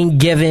are being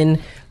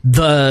given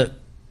the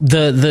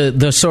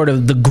sort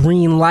of the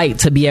green light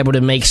to be able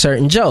to make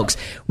certain jokes,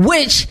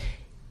 which,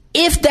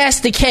 if that's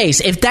the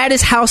case, if that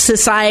is how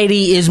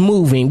society is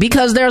moving,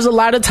 because there's a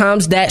lot of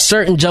times that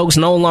certain jokes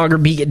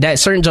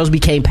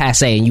became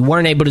passé and you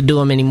weren't able to do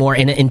them anymore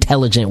in an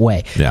intelligent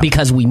way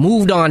because we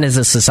moved on as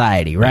a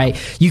society, right?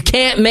 You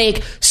can't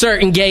make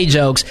certain gay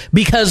jokes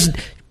because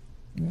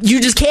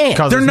you just can't.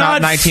 They're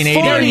not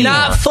 1980. They're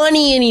not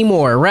funny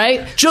anymore,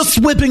 right?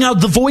 Just whipping out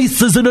the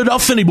voice isn't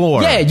enough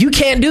anymore. Yeah, you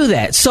can't do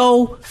that.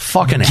 So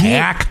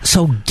hack.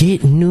 So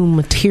get new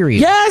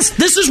material. Yes,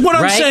 this is what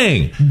I'm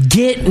saying.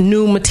 Get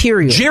new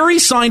material. Jerry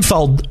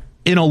Seinfeld,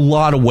 in a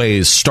lot of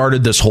ways,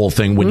 started this whole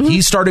thing when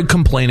he started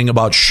complaining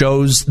about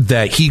shows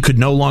that he could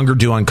no longer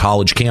do on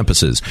college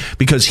campuses,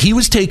 because he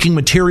was taking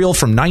material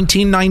from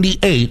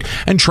 1998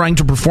 and trying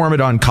to perform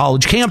it on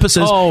college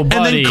campuses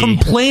and then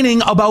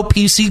complaining about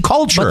PC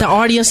culture. But the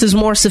audience is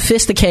more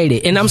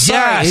sophisticated. And I'm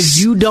sorry, if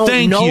you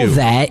don't know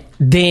that,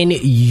 then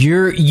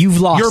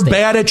you've lost it. You're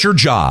bad at your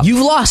job.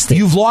 You've lost it.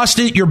 You've lost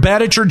it. You're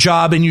bad at your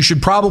job, and you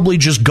should probably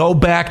just go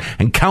back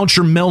and count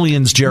your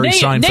millions, Jerry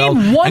Seinfeld.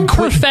 Name one and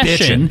quit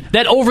profession bitching.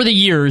 that over the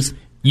years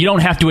you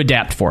don't have to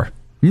adapt for.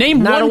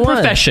 Name one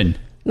profession.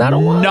 Not a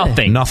one.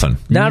 Nothing.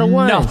 Not a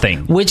one.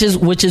 Nothing. Which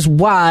is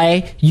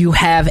why you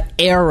have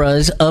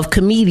eras of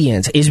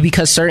comedians, is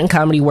because certain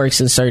comedy works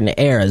in certain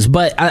eras.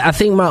 But I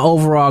think my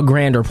overall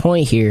grander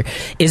point here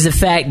is the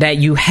fact that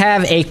you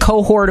have a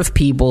cohort of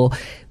people,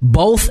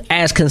 both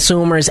as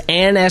consumers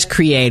and as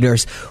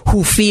creators,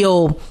 who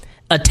feel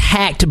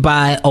attacked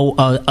by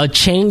a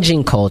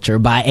changing culture,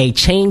 by a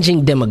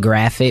changing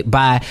demographic,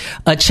 by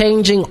a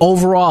changing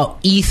overall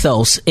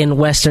ethos in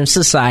Western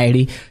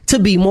society to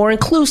be more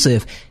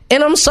inclusive.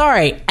 And I'm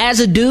sorry,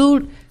 as a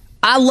dude,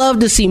 I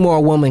love to see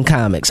more women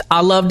comics. I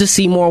love to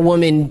see more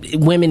women in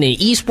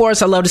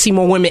esports. I love to see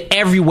more women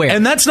everywhere.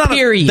 And that's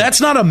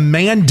not a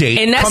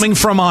mandate coming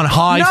from on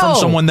high from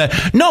someone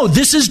that. No,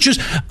 this is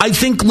just, I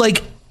think,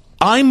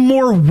 I'm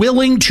more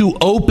willing to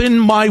open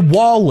my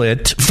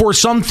wallet for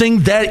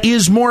something that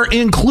is more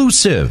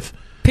inclusive.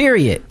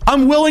 Period.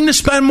 I'm willing to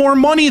spend more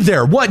money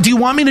there. What, do you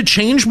want me to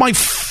change my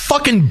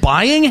fucking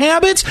buying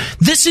habits?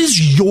 This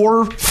is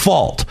your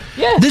fault.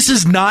 Yeah. This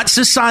is not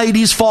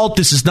society's fault.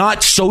 This is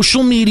not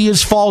social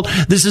media's fault.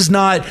 This is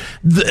not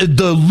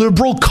the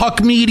liberal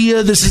cuck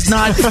media. This is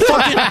not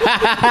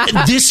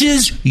fucking... This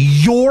is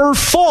your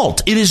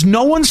fault. It is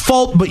no one's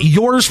fault but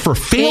yours for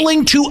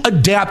failing to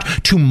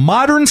adapt to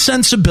modern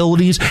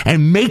sensibilities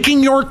and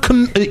making your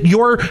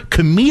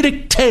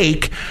comedic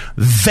take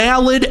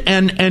valid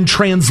and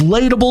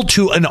translatable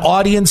to an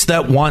audience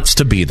that wants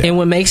to be there. And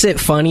what makes it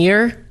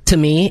funnier to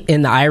me,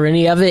 and the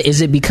irony of it,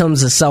 is it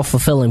becomes a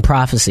self-fulfilling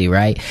prophecy,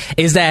 right?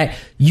 Is that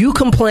you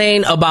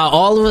complain about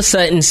all of a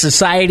sudden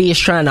society is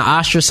trying to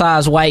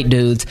ostracize white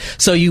dudes,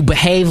 so you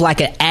behave like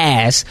an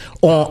ass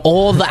on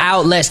all the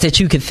outlets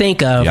that you could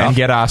think of. And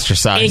get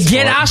ostracized. And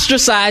get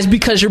ostracized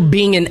because you're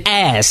being an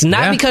ass,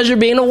 not because you're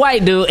being a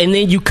white dude, and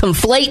then you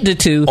conflate the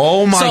two.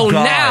 Oh my God. So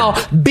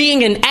now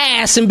being an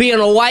ass and being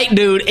a white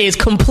dude is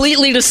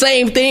completely the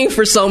same thing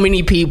for so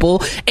many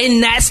people,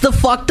 and that's the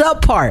fucked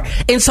up part.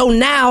 And so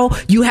now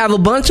you have a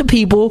bunch of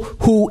people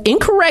who,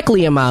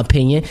 incorrectly in my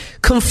opinion,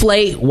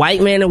 conflate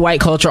white man and white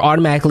culture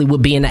automatically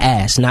with being an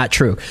ass. Not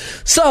true.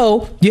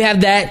 So you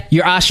have that,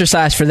 you're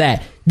ostracized for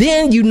that.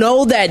 Then you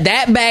know that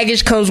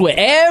baggage comes with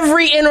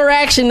every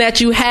interaction that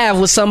you have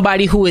with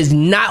somebody who is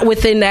not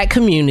within that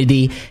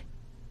community,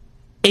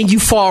 and you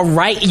fall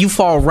right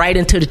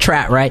into the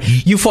trap, right?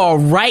 You fall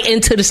right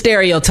into the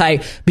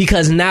stereotype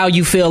because now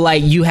you feel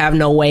like you have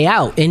no way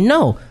out. And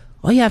no,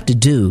 all you have to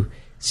do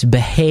is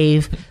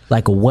behave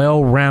like a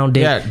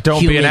well-rounded don't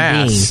human be an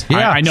ass. being.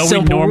 I know we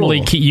Simple normally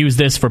rule. use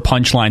this for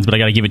punchlines, but I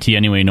got to give it to you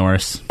anyway,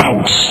 Norris.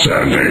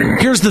 Outstanding.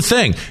 Here's the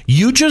thing.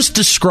 You just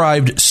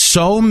described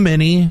so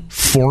many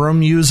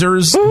forum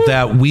users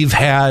that we've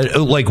had,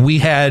 like we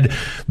had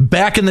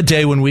back in the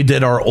day when we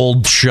did our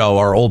old show,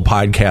 our old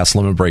podcast,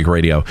 Limit Break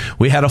Radio.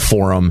 We had a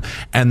forum,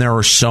 and there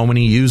were so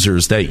many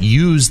users that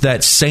used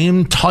that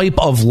same type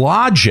of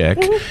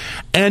logic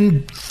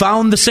and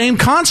found the same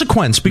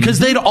consequence because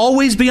they'd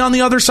always be on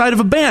the other side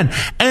of a ban.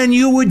 And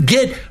you would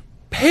get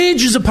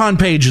pages upon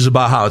pages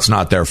about how it's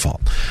not their fault,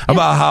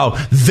 about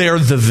how they're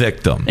the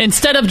victim.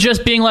 Instead of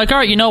just being like, all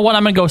right, you know what,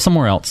 I'm going to go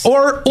somewhere else.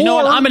 Or you know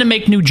what, I'm going to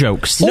make new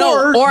jokes.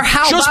 Or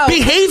how just about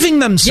behaving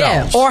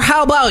themselves. Yeah, or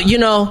how about,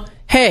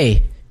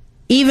 hey,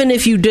 even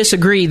if you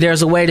disagree,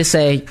 there's a way to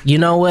say, you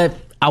know what,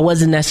 I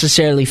wasn't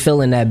necessarily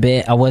feeling that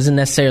bit. I wasn't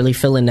necessarily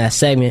feeling that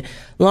segment.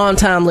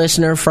 Long-time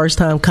listener,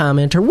 first-time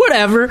commenter,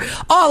 whatever,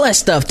 all that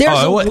stuff.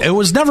 It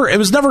was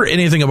never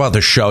anything about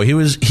the show.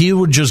 He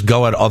would just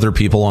go at other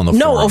people on the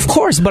forum. No, of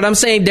course, but I'm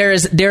saying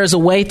there's a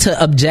way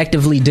to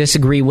objectively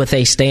disagree with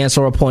a stance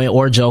or a point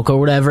or a joke or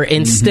whatever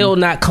and still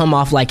not come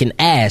off like an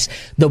ass.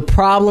 The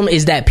problem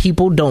is that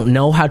people don't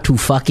know how to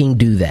fucking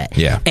do that.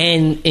 Yeah.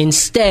 And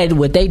instead,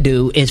 what they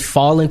do is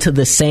fall into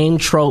the same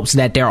tropes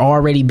that they're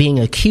already being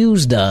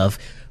accused of,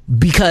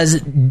 because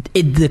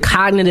the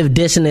cognitive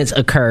dissonance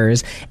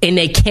occurs and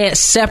they can't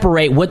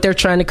separate what they're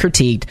trying to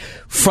critique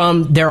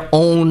from their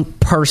own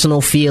personal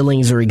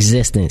feelings or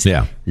existence.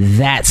 Yeah.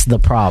 That's the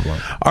problem.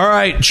 All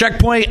right,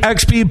 Checkpoint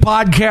XP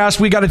podcast.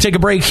 We got to take a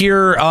break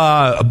here.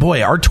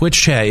 Boy, our Twitch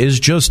chat is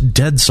just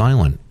dead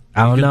silent.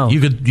 I don't know. You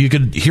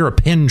could hear a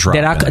pin drop.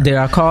 Did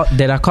I call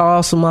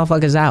some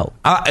motherfuckers out?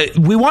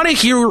 We want to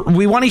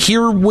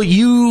hear what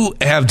you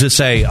have to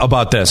say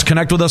about this.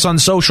 Connect with us on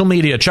social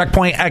media.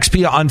 Checkpoint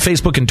XP on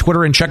Facebook and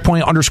Twitter, and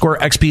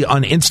Checkpoint_XP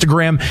on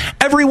Instagram.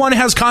 Everyone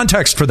has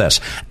context for this.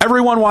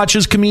 Everyone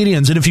watches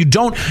comedians, and if you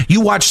don't,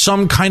 you watch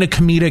some kind of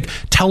comedic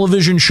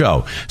television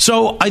show.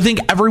 So I think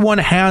everyone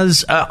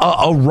has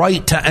a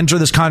right to enter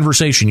this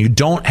conversation. You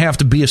don't have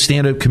to be a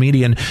stand-up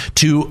comedian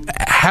to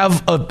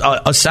have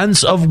a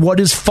sense of what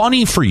is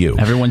funny for you.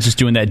 Everyone's just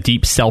doing that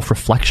deep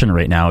self-reflection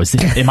right now.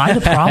 Am I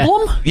the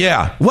problem?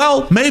 Yeah.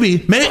 Well,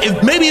 maybe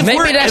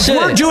if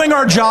we're doing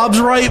our jobs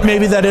right,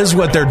 maybe that is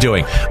what they're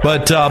doing.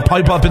 But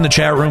pipe up in the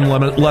chat room.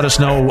 Let us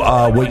know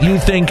what you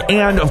think.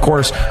 And, of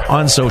course,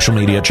 on social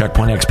media,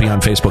 Checkpoint XP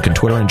on Facebook and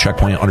Twitter, and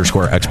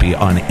Checkpoint_XP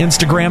on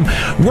Instagram.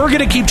 We're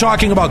going to keep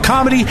talking about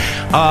comedy.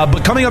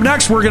 But coming up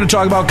next, we're going to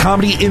talk about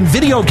comedy in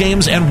video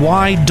games and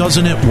why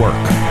doesn't it work.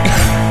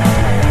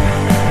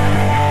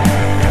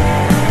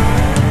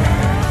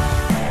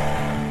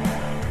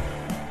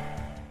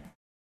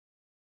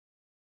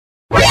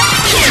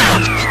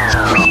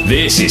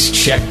 This is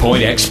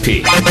Checkpoint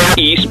XP,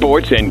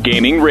 esports and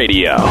gaming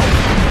radio.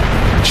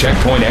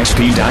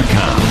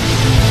 CheckpointXP.com.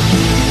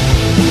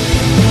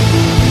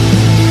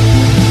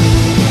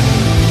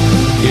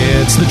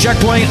 It's the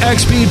Checkpoint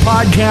XP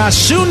podcast,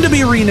 soon to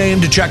be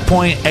renamed to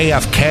Checkpoint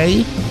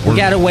AFK. We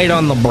got to wait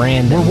on the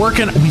brand. We're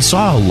working. We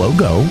saw a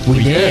logo.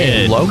 We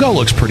did. Logo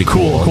looks pretty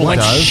cool.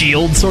 Like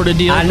shield sort of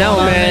deal. I know,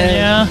 man.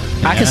 Yeah.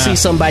 I could see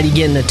somebody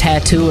getting a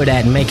tattoo of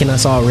that and making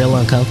us all real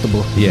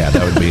uncomfortable. Yeah,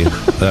 that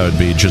would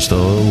be just a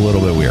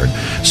little bit weird.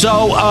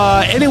 So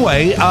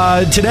anyway,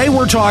 today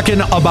we're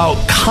talking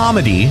about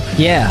comedy.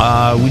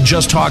 Yeah. We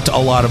just talked a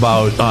lot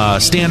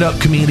about stand-up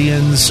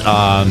comedians,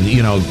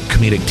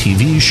 comedic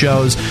TV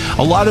shows.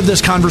 A lot of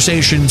this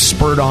conversation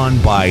spurred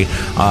on by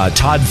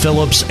Todd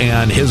Phillips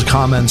and his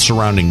comments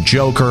surrounding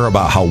Joker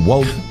about how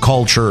woke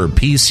culture or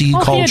PC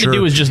culture. All he had to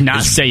do was just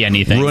not say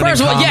anything.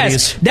 First of all,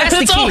 yes, that's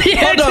the key.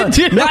 Hold on.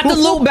 Not to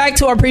loop back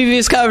to our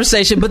previous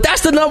conversation, but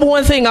that's the number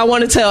one thing I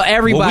want to tell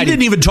everybody. Well, we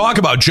didn't even talk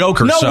about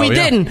Joker. No, we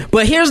didn't.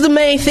 But here's the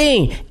main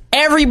thing.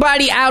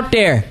 Everybody out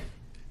there,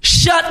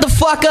 shut the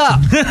fuck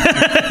up.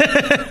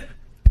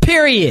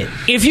 Period.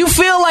 If you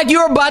feel like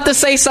you're about to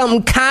say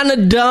something kind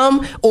of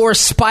dumb or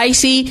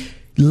spicy,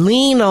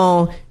 lean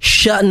on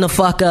shutting the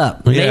fuck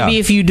up. Yeah. Maybe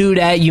if you do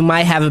that, you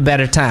might have a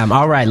better time.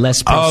 All right,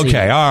 let's proceed.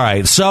 Okay, all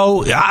right.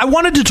 So I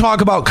wanted to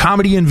talk about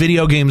comedy in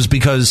video games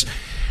because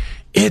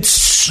it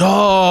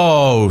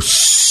so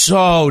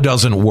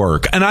doesn't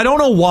work. And I don't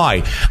know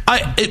why.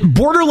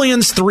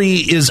 Borderlands 3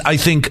 is, I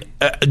think,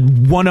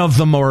 one of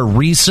the more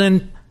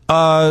recent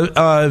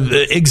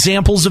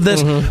examples of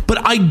this. Mm-hmm.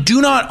 But I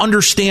do not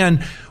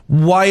understand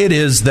why it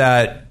is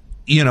that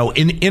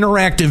an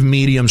interactive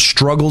medium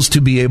struggles to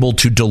be able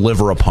to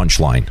deliver a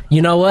punchline.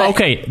 You know what?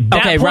 Okay,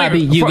 Robbie,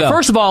 you go.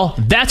 First of all,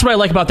 that's what I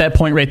like about that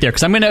point right there,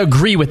 because I'm going to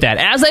agree with that.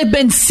 As I've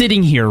been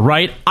sitting here,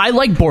 right, I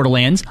like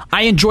Borderlands.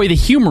 I enjoy the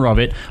humor of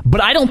it,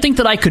 but I don't think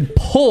that I could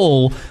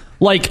pull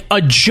like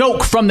a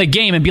joke from the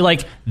game and be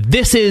like,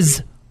 this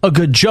is a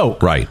good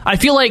joke. Right. I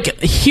feel like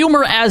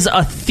humor as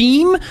a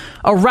theme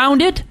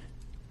around it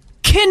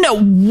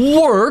can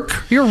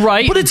work. You're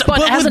right, but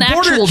as an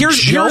actual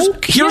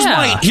joke,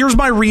 here's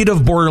my read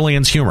of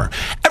Borderlands humor.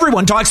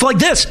 Everyone talks like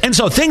this, and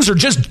so things are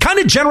just kind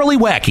of generally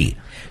wacky.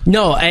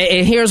 No,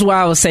 and here's what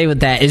I would say with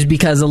that is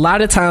because a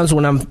lot of times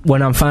when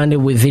I'm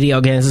finding with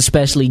video games,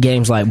 especially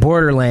games like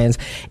Borderlands,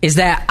 is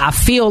that I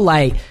feel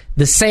like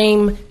the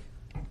same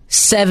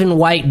 7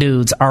 white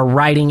dudes are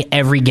writing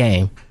every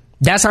game.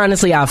 That's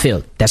honestly how I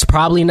feel. That's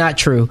probably not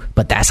true,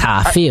 but that's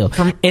how I feel.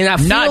 And I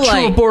feel not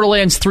true of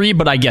Borderlands 3,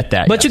 but I get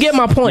that. But yes. You get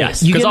my point.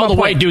 Yes, because all the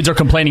white dudes are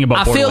complaining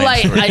about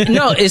Borderlands 3.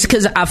 No, it's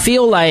because I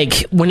feel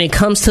like when it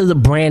comes to the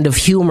brand of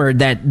humor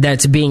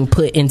that's being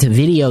put into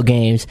video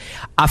games,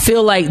 I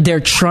feel like they're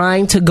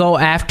trying to go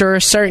after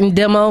a certain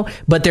demo,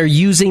 but they're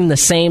using the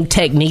same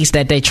techniques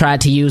that they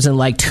tried to use in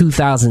like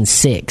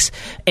 2006.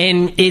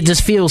 And it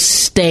just feels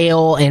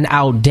stale and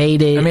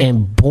outdated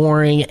and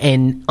boring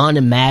and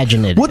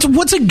unimaginative.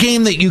 What's a game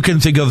that you can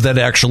think of that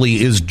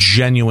actually is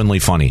genuinely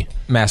funny?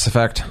 Mass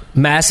Effect.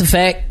 With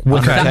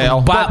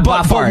okay.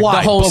 By far,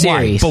 the whole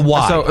series. But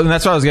why? So, and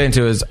that's what I was getting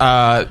to is,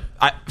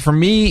 for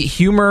me,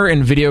 humor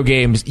in video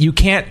games, you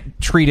can't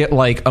treat it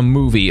like a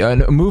movie.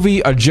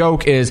 A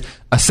joke is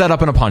a setup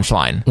and a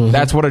punchline. Mm-hmm.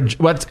 That's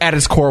what's at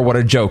its core what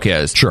a joke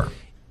is. Sure.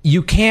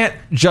 You can't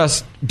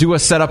just do a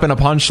setup and a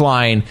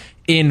punchline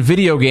in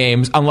video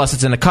games unless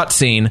it's in a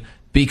cutscene,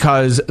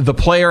 because the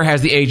player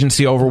has the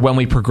agency over when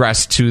we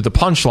progress to the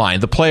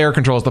punchline. The player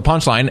controls the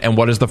punchline, and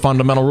what is the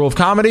fundamental rule of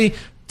comedy?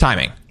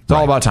 Timing. It's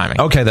all about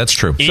timing. Okay, that's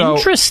true.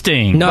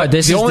 Interesting. No,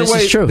 this the only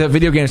way is true. that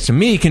video games, to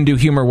me, can do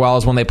humor well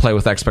is when they play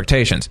with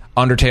expectations.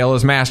 Undertale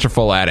is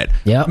masterful at it.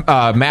 Yep.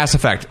 Mass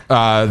Effect,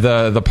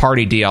 the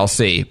party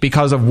DLC,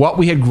 because of what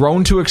we had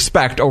grown to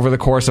expect over the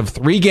course of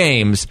 3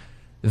 games,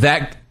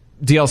 that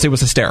DLC was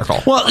hysterical.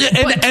 Well,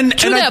 and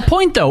to that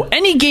point, though,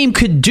 any game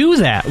could do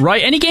that,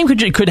 right? Any game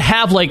could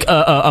have like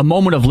a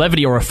moment of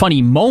levity or a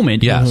funny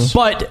moment. Yes.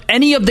 But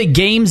any of the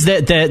games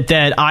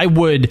that I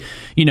would,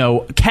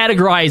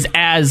 categorize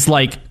as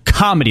like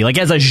comedy, like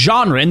as a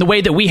genre, in the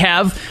way that we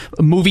have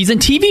movies and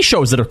TV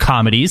shows that are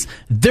comedies,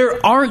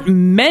 there aren't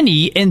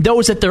many, and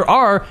those that there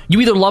are,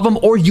 you either love them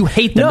or you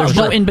hate them. There's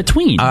no in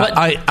between. But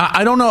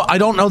I don't know. I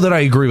don't know that I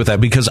agree with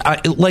that, because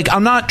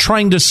I'm not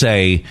trying to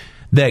say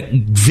that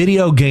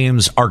video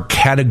games are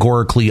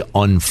categorically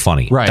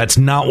unfunny. Right. That's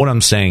not what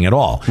I'm saying at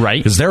all. Right.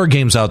 Because there are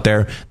games out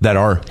there that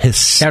are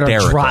hysterical.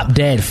 That are drop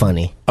dead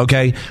funny.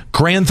 Okay.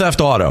 Grand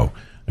Theft Auto.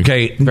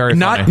 Okay. Very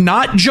funny.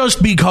 Not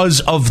just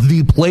because of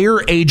the player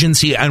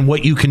agency and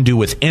what you can do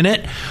within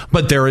it,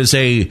 but there is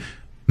a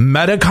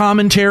meta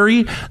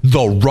commentary,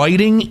 the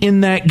writing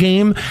in that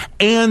game,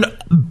 and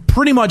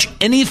pretty much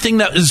anything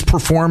that is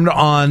performed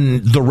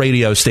on the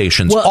radio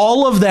stations. Well,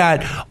 all of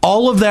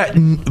that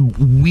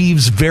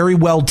weaves very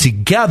well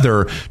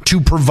together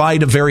to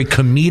provide a very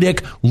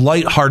comedic,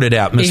 lighthearted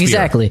atmosphere.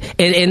 Exactly.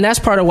 And that's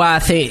part of why I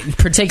think,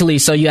 particularly,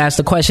 so you asked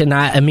the question,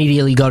 I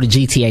immediately go to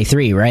GTA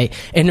 3, right?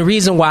 And the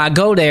reason why I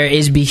go there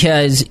is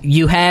because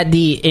you had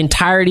the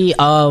entirety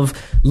of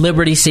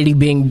Liberty City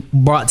being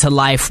brought to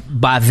life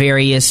by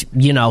various,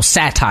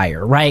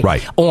 satire, right?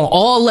 Right. On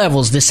all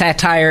levels, the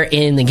satire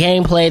in the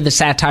gameplay, the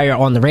satire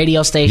satire on the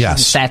radio station,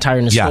 satire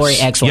in the story,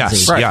 X, Y,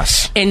 Z.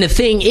 Yes. And the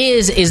thing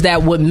is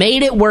that what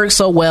made it work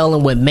so well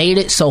and what made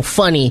it so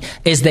funny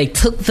is they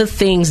took the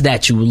things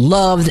that you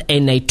loved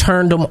and they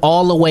turned them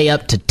all the way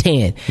up to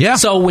 10. Yeah.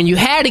 So when you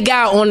had a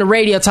guy on the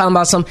radio talking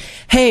about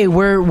hey,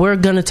 we're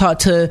gonna talk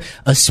to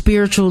a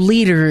spiritual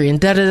leader and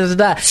da da da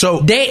da. So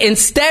they,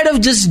 instead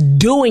of just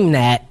doing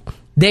that,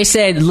 they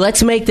said,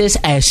 let's make this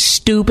as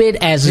stupid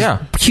as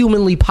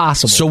humanly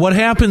possible. So what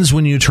happens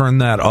when you turn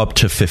that up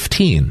to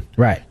 15?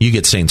 Right. You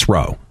get Saints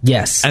Row.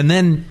 Yes. And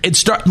then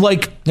it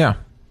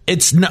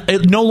it's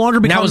it no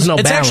longer becomes... Now it's no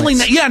it's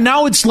balance. actually...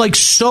 now it's like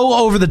so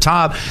over the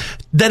top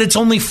that it's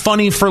only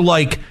funny for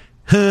like...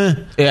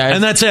 and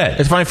that's it.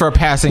 It's funny for a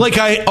passing... Like,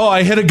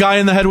 I hit a guy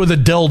in the head with a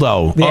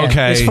dildo. Yeah,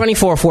 okay. It's funny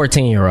for a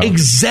 14-year-old.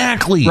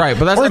 Exactly. Right,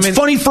 but it's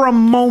funny for a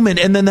moment,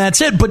 and then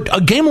that's it. But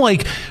a game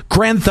like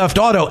Grand Theft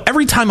Auto,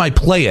 every time I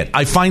play it,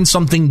 I find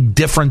something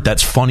different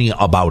that's funny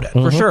about it.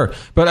 For sure.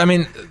 But, I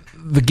mean,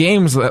 the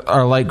games that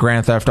are like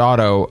Grand Theft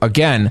Auto,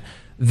 again,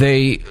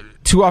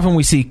 too often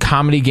we see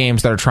comedy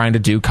games that are trying to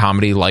do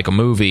comedy like a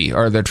movie,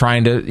 or they're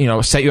trying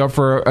to, set you up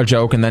for a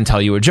joke and then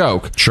tell you a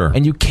joke. Sure.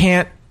 And you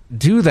can't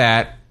do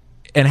that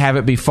and have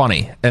it be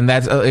funny. And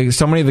that's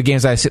so many of the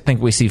games I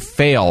think we see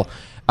fail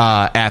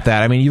at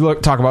that. I mean,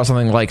 talk about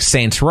something like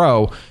Saints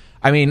Row.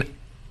 I mean,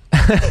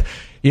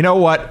 you know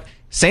what?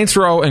 Saints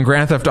Row and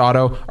Grand Theft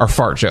Auto are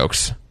fart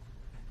jokes.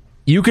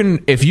 You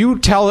can, if you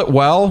tell it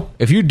well,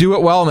 if you do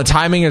it well and the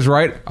timing is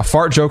right, a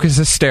fart joke is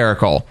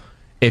hysterical.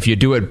 If you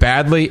do it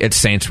badly, it's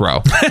Saints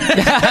Row.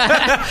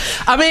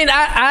 I mean,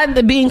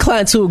 I'd be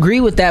inclined to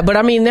agree with that. But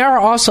I mean, there are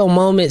also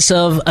moments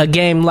of a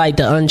game like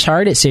the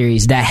Uncharted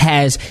series that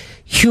has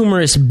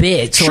humorous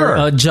bits or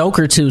a joke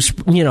or two,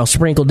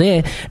 sprinkled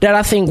in that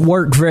I think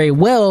work very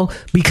well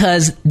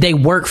because they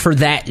work for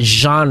that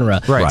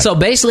genre. Right. So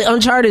basically,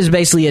 Uncharted is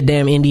basically a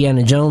damn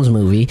Indiana Jones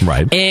movie.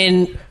 Right.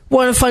 And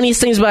one of the funniest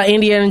things about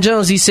Indiana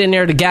Jones, he's sitting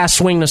there, the guy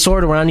swinging the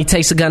sword around, he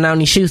takes a gun out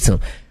and he shoots him.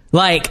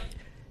 Like,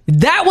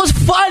 that was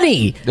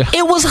funny.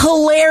 It was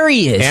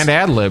hilarious. And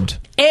ad-libbed.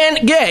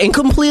 And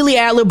completely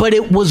ad-lib, but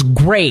it was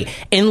great.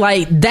 And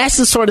like, that's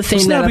the sort of thing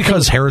Wasn't that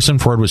because Harrison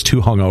Ford was too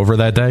hungover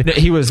that day?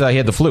 He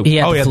had the flu. He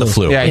had the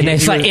flu. Yeah, and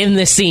it's like in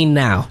the scene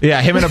now.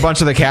 Yeah, him and a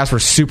bunch of the cast were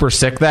super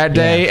sick that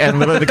day, and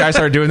literally the guy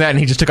started doing that, and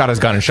he just took out his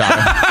gun and shot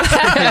him.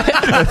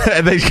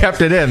 And they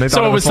kept it in. They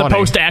thought it was funny.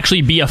 supposed to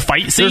actually be a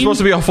fight scene? There's supposed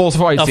to be a full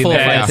fight scene.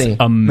 Amazing.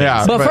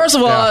 Yeah, but first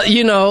of all,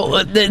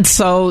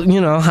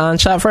 Han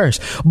shot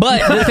first.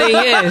 But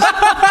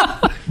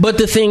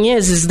the thing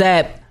is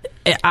that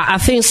I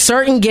think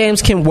certain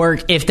games can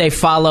work if they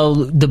follow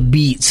the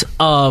beats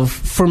of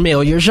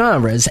familiar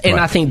genres. And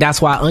I think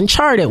that's why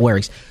Uncharted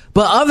works.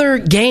 But other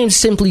games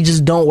simply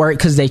just don't work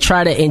because they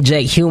try to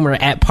inject humor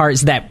at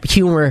parts that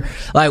humor,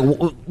 like,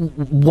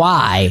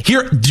 why?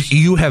 Here,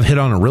 you have hit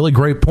on a really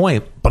great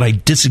point, but I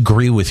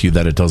disagree with you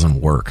that it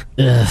doesn't work.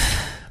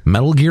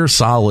 Metal Gear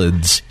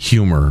Solid's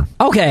humor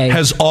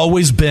has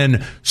always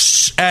been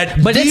it's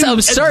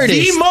absurd.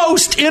 The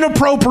most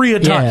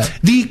inappropriate time. Yeah.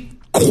 The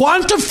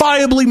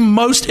quantifiably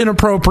most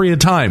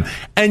inappropriate time.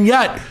 And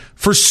yet,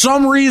 for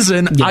some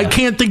reason, I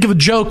can't think of a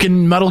joke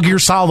in Metal Gear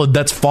Solid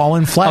that's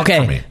fallen flat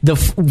for me.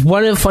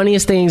 One of the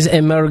funniest things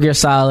in Metal Gear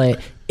Solid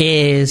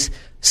is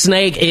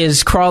Snake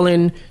is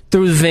crawling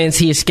through the vents.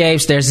 He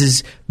escapes. There's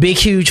this big,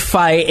 huge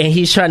fight, and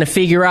he's trying to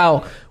figure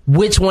out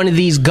which one of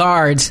these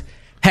guards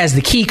has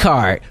the key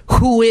card.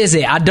 Who is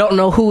it? I don't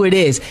know who it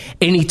is.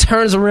 And he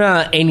turns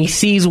around and he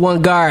sees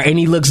one guard and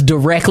he looks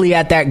directly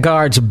at that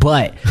guard's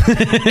butt.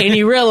 And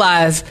he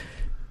realizes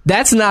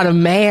that's not a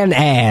man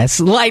ass.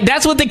 Like,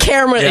 that's what the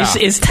camera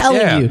is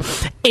telling you.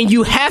 And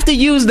you have to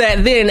use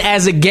that then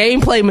as a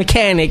gameplay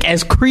mechanic,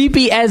 as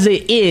creepy as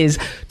it is,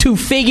 to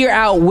figure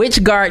out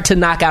which guard to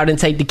knock out and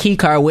take the key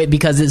card with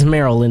because it's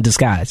Meryl in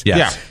disguise.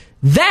 Yes.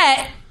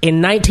 That, in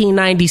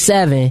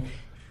 1997,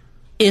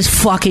 is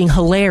fucking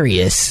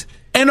hilarious.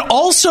 And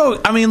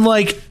also, I mean,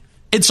 like,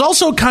 it's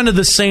also kind of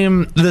the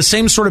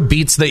same sort of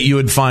beats that you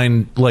would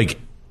find,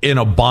 like, in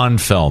a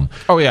Bond film.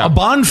 Oh, yeah. A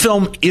Bond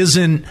film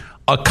isn't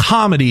a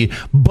comedy,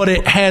 but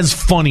it has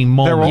funny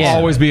moments. There will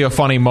always be a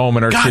funny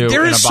moment or two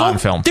in a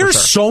Bond film. There's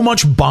so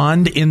much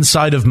Bond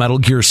inside of Metal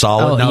Gear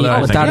Solid now that I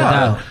think without a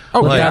doubt.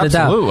 Without a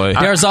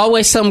doubt. There's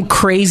always some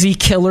crazy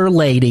killer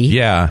lady.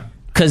 Yeah.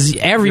 Because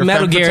every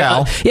Metal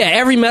Gear,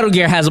 every Metal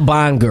Gear has a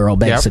Bond girl,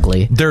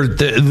 basically. They're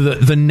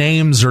the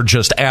names are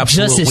just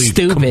absolutely just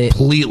stupid,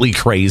 completely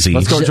crazy.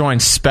 Let's go join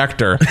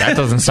Spectre. That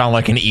doesn't sound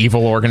like an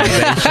evil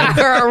organization,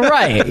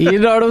 right? You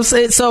know what I'm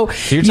saying? So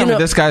you tell me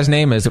this guy's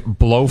name is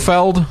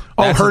Blofeld?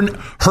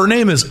 Her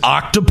name is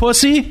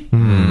Octopussy.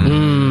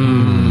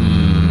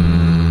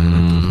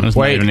 There's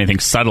not even anything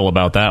subtle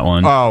about that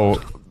one.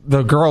 Oh,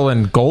 the girl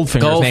in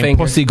Goldfinger's name,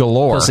 Pussy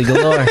Galore. Pussy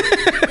Galore.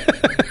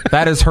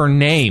 That is her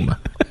name.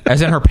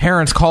 As in, her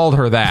parents called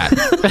her that,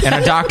 and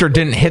a doctor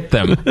didn't hit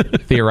them,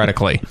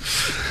 theoretically.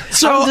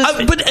 So,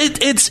 but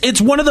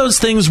it's one of those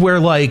things where,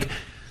 like,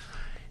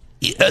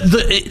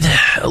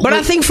 But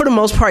I think for the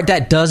most part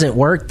that doesn't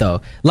work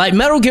though. Like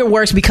Metal Gear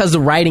works because the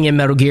writing in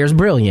Metal Gear is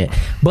brilliant,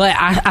 but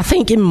I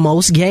think in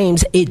most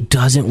games it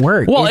doesn't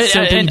work. Well,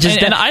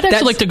 and I'd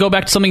actually like to go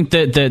back to something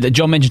that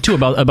Joe mentioned too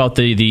about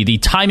the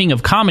timing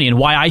of comedy and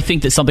why I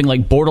think that something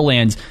like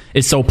Borderlands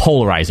is so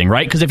polarizing,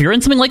 right? Because if you're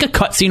in something like a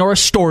cutscene or a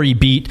story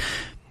beat,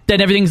 then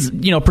everything's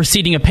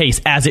proceeding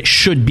apace as it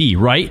should be,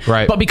 right?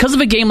 Right. But because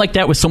of a game like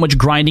that with so much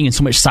grinding and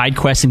so much side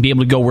quests and being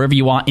able to go wherever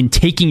you want and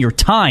taking your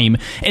time,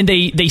 and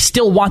they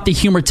still want the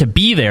humor to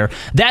be there,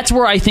 that's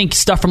where I think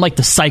stuff from like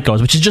the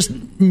Psychos, which is just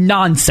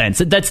nonsense.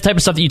 That's the type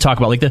of stuff that you talk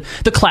about, like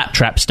the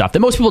claptrap stuff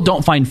that most people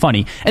don't find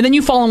funny. And then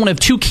you fall in one of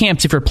two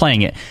camps if you're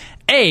playing it.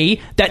 A,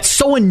 that's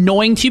so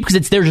annoying to you because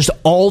it's there just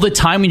all the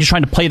time when you're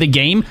trying to play the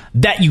game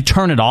that you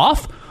turn it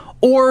off,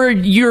 or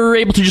you're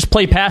able to just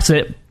play past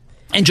it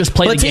and just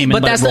play the game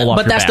and let it roll off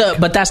your back.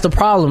 But that's the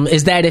problem,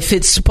 is that if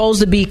it's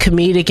supposed to be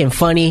comedic and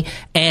funny,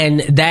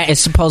 and that is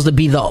supposed to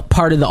be the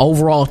part of the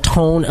overall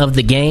tone of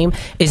the game,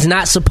 it's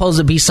not supposed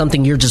to be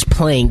something you're just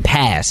playing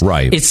past.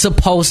 Right. It's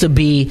supposed to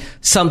be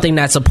something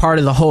that's a part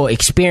of the whole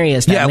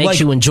experience that makes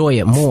you enjoy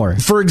it more.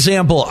 For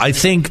example, I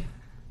think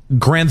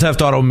Grand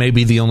Theft Auto may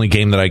be the only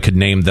game that I could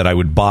name that I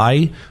would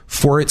buy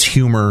for its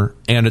humor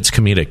and its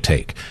comedic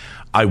take.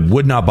 I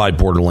would not buy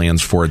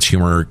Borderlands for its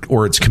humor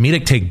or its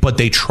comedic take, but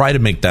they try to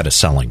make that a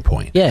selling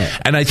point. Yeah.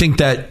 And I think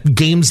that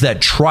games that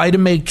try to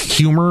make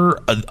humor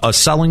a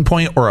selling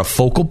point or a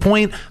focal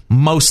point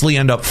mostly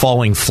end up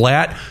falling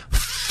flat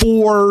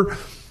for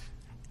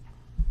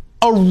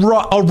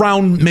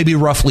around maybe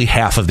roughly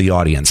half of the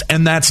audience,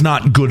 and that's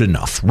not good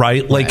enough,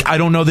 right? Like, I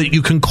don't know that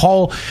you can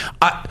call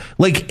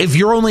like if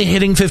you're only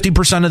hitting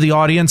 50% of the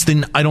audience,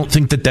 then I don't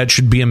think that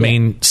should be a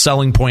main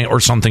selling point or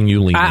something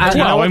you lean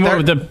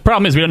into. The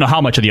problem is we don't know how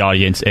much of the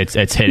audience it's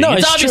hitting. No,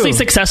 it's obviously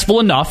successful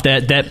enough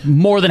that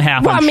more than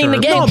half. Well, the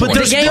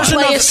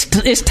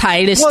gameplay is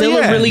tight. It's still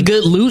a really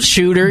good loot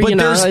shooter. But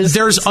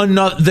there's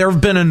enough. There have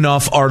been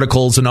enough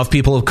articles. Enough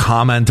people have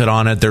commented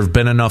on it.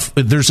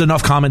 There's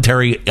enough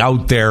commentary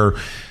out there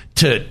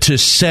to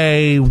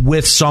say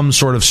with some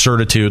sort of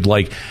certitude,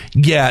 like,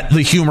 yeah,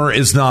 the humor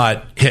is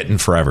not hitting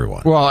for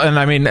everyone. Well, and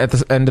I mean, at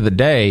the end of the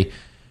day,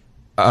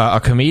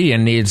 a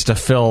comedian needs to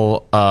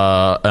fill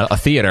a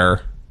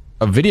theater.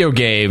 A video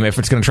game, if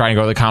it's going to try and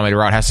go the comedy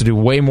route, has to do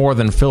way more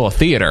than fill a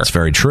theater. That's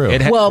very true.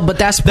 But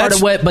that's part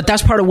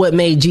of what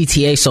made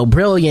GTA so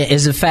brilliant,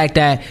 is the fact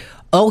that,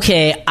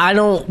 okay, I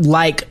don't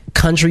like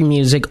country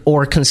music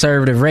or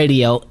conservative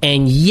radio,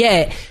 and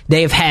yet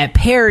they've had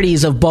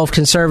parodies of both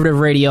conservative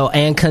radio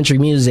and country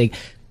music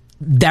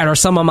that are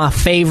some of my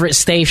favorite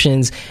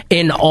stations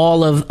in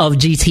all of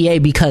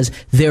GTA, because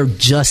they're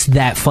just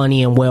that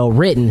funny and well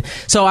written.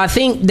 So I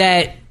think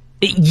that,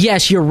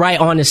 yes, you're right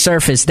on the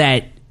surface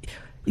that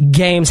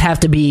games have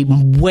to be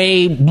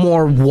way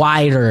more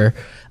wider,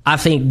 I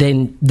think,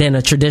 than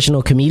a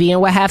traditional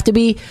comedian would have to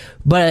be.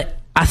 But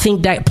I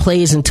think that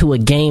plays into a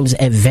game's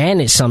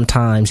advantage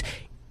sometimes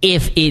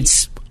if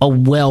it's a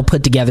well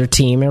put together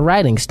team and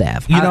writing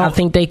staff. I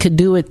think they could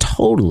do it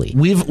totally.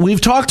 We've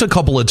talked a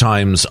couple of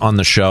times on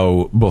the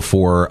show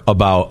before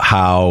about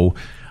how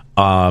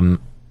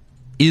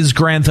is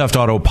Grand Theft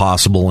Auto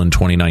possible in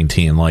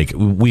 2019? Like,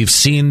 we've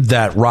seen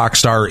that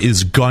Rockstar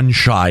is gun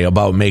shy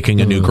about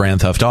making a new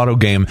Grand Theft Auto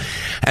game.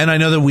 And I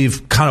know that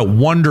we've kind of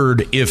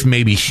wondered if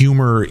maybe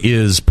humor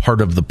is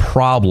part of the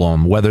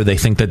problem, whether they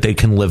think that they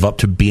can live up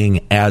to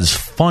being as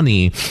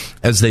funny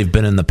as they've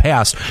been in the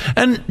past.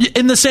 And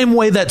in the same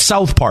way that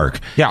South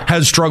Park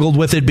has struggled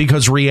with it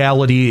because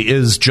reality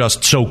is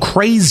just so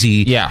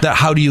crazy that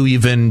how do you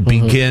even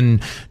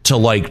begin to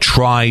like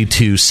try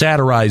to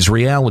satirize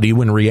reality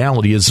when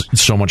reality is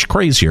so much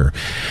crazier?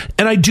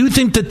 And I do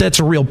think that that's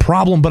a real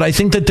problem, but I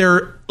think that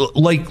there,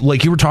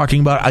 like you were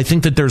talking about, I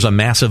think that there's a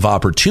massive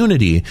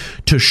opportunity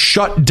to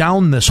shut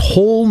down this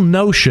whole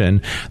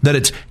notion that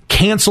it's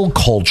cancel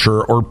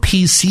culture or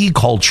PC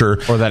culture,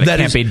 or that it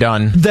can't be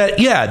done.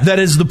 That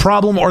is the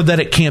problem, or that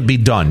it can't be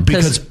done,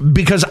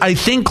 because I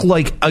think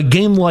like a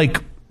game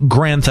like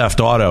Grand Theft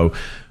Auto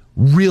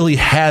really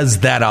has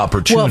that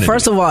opportunity. Well,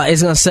 first of all,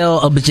 it's going to sell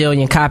a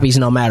bajillion copies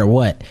no matter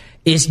what.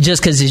 It's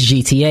just because it's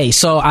GTA.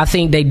 So I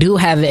think they do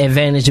have the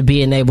advantage of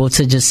being able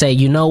to just say,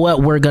 you know what,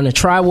 we're going to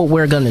try what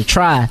we're going to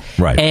try.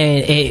 Right.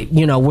 And,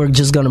 we're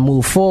just going to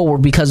move forward,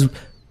 because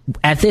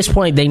at this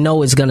point they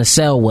know it's going to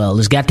sell well.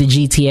 It's got the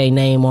GTA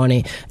name on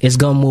it. It's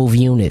going to move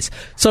units.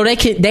 So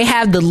they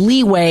have the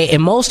leeway,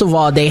 and most of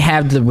all, they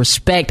have the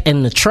respect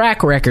and the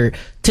track record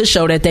to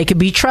show that they can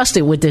be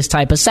trusted with this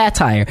type of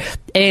satire.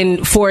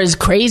 And for as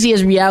crazy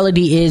as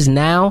reality is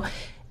now,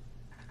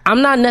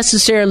 I'm not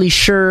necessarily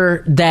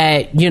sure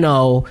that,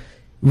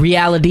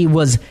 reality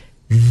was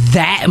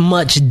that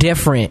much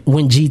different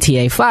when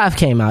GTA 5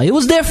 came out. It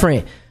was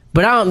different,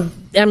 but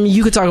I mean,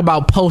 you could talk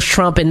about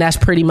post-Trump, and that's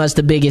pretty much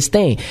the biggest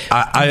thing.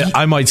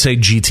 I might say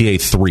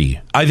GTA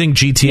 3. I think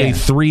GTA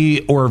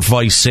 3 or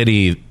Vice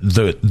City,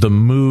 the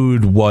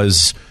mood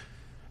was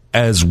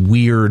as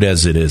weird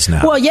as it is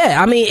now. Well,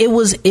 yeah, I mean, it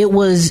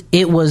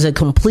was a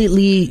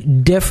completely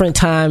different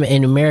time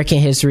in American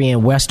history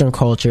and Western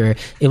culture.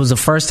 It was the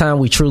first time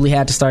we truly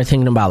had to start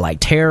thinking about like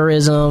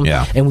terrorism,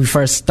 and we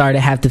first started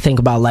to have to think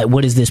about like,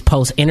 what does this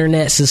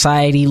post-internet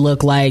society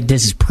look like?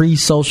 This is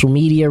pre-social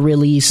media,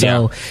 really.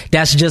 So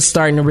that's just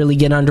starting to really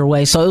get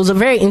underway. So it was a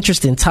very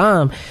interesting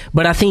time,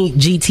 but I think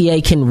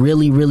GTA can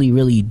really, really,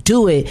 really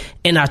do it,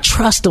 and I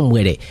trust them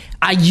with it.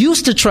 I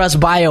used to trust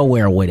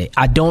BioWare with it.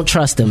 I don't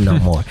trust them no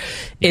more.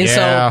 And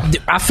so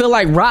I feel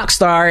like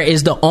Rockstar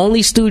is the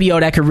only studio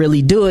that could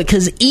really do it,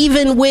 because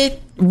even with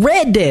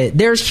Red Dead,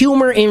 there's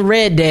humor in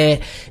Red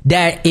Dead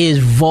that is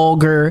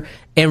vulgar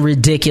and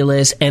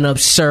ridiculous and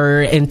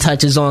absurd and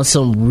touches on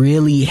some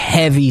really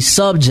heavy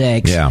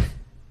subjects. Yeah.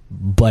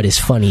 But it's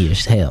funny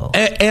as hell.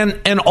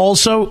 And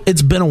also,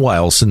 it's been a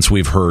while since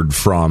we've heard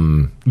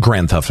from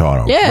Grand Theft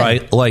Auto,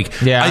 right?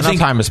 Like, I think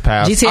time has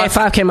passed. GTA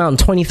 5 came out in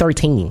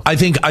 2013. I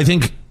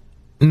think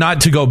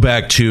not to go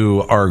back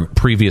to our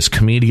previous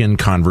comedian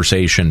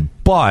conversation,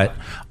 but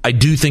I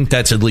do think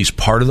that's at least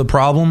part of the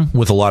problem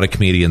with a lot of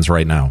comedians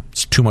right now.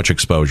 It's too much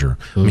exposure.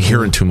 I'm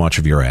hearing too much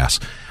of your ass.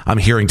 I'm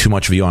hearing too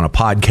much of you on a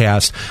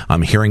podcast.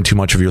 I'm hearing too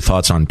much of your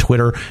thoughts on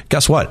Twitter.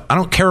 Guess what? I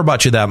don't care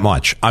about you that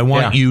much. I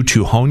want you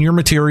to hone your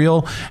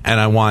material, and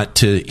I want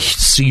to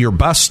see your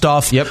best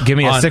stuff. Yep, give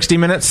me a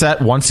 60-minute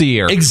set once a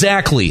year.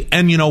 Exactly.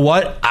 And you know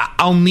what?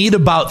 I'll need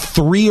about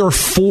 3 or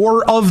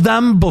 4 of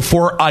them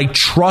before I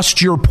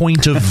trust your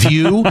point of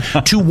view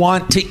to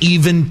want to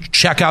even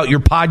check out your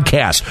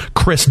podcast,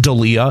 Chris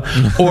D'Elia,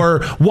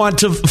 or want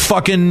to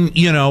fucking,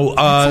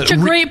 such a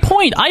great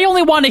point. I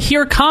only want to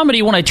hear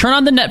comedy when I turn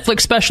on the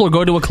Netflix special or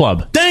go to a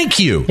club. Thank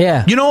you.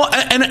 Yeah.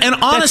 And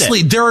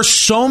honestly, there are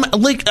so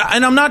like,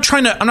 and I'm not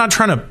trying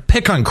to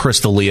pick on Chris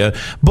D'Elia,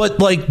 but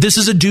like, this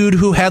is a dude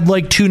who had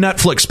like 2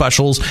 Netflix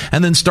specials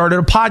and then started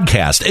a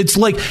podcast. It's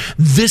like,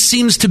 this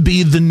seems to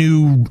be the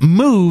new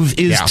move,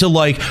 is to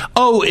like,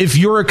 oh, if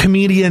you're a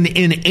comedian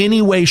in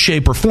any way,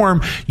 shape, or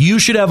form, you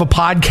should have a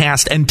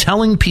podcast and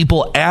telling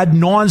people ad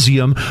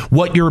nauseum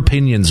what your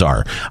opinions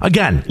are.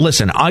 Again,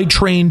 listen, I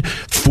trained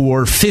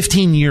for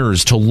 15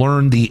 years to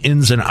learn the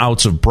ins and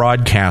outs of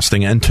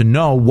broadcasting and to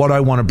know what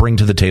I want to bring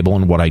to the table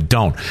and what I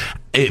don't.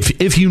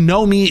 If you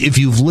know me, if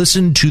you've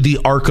listened to the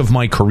arc of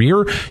my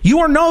career,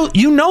 you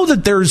know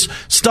that there's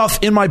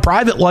stuff in my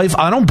private life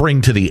I don't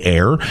bring to the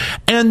air,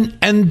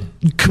 and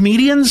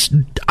comedians,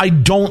 I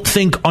don't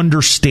think,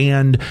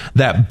 understand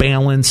that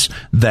balance,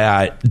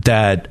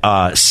 that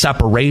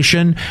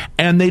separation,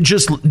 and they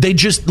just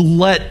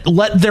let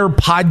their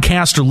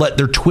podcast or let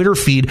their Twitter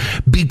feed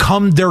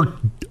become their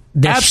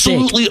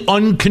absolutely shtick.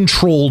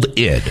 Uncontrolled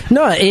id.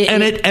 No,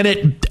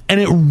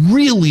 it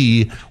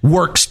really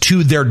works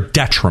to their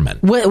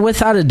detriment.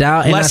 Without a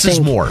doubt. And less is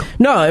more.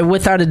 No,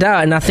 without a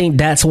doubt. And I think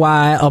that's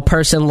why a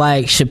person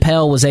like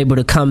Chappelle was able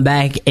to come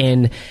back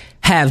and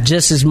have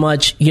just as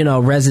much,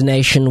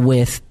 resonation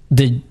with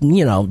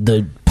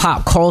the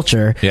pop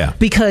culture. Yeah.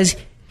 Because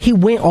he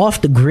went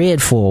off the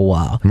grid for a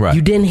while. Right.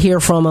 You didn't hear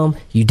from him.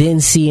 You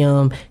didn't see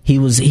him. He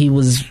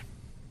was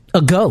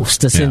a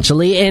ghost,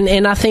 essentially. Yeah.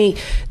 And I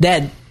think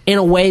that, in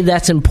a way,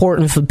 that's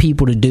important for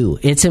people to do.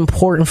 It's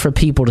important for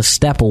people to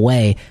step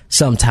away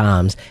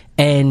sometimes,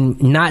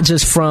 and not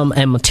just from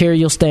a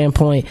material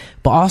standpoint,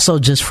 but also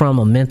just from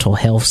a mental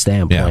health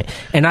standpoint. Yeah.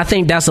 And I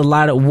think that's a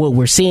lot of what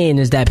we're seeing,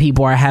 is that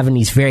people are having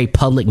these very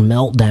public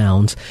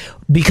meltdowns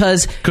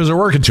because they're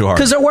working too hard.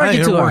 Because they're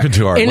working too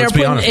hard. And let's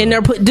be honest. And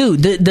they're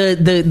dude,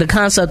 the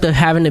concept of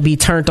having to be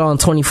turned on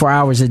 24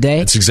 hours a day.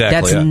 That's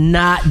exactly.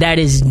 That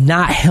is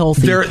not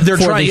healthy. They're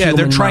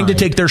trying to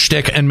take their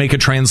shtick and make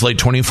it translate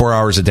 24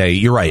 hours a day.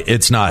 You're right.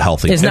 It's not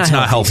healthy. It's not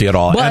healthy at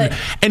all. But,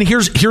 and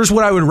here's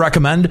what I would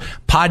recommend: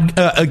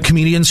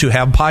 comedians who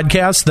have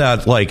podcasts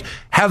that like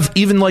have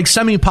even like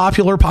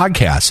semi-popular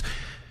podcasts.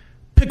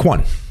 Pick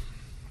one.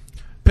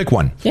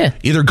 Yeah.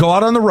 Either go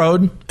out on the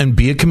road and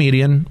be a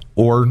comedian,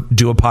 or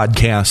do a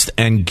podcast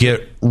and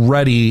get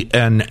ready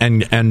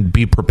and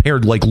be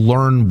prepared. Like,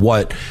 learn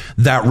what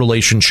that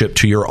relationship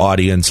to your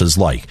audience is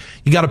like.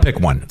 You got to pick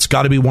one. It's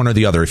got to be one or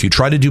the other. If you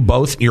try to do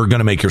both, you're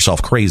going to make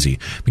yourself crazy,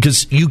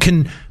 because you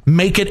can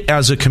make it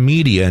as a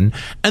comedian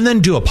and then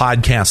do a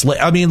podcast.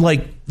 I mean,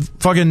 like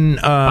fucking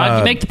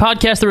make the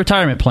podcast the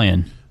retirement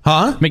plan.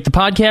 Huh? Make the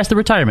podcast the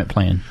retirement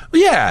plan.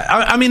 Yeah,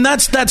 I mean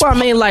that's. Well, I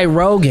mean, like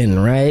Rogan,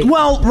 right?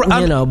 Well, but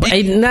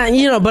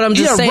I'm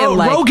just saying.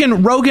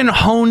 Rogan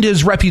honed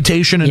his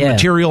reputation and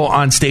material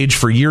on stage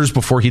for years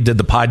before he did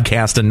the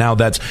podcast, and now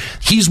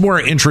he's more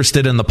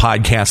interested in the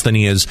podcast than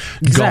he is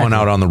going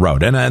out on the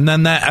road, and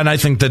I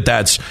think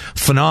that's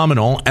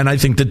phenomenal, and I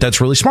think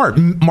that's really smart.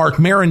 Mark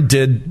Maron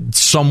did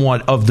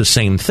somewhat of the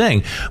same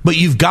thing, but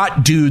you've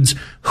got dudes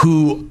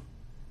who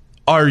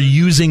are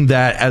using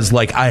that as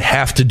like, I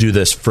have to do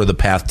this for the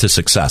path to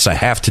success. I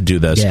have to do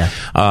this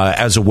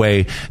as a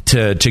way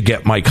to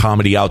get my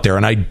comedy out there.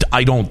 And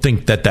I don't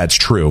think that that's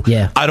true.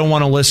 Yeah. I don't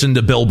want to listen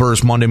to Bill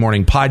Burr's Monday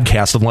Morning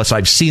Podcast unless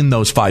I've seen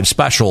those 5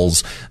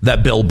 specials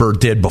that Bill Burr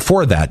did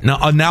before that.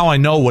 Now I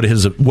know what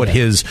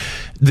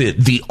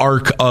the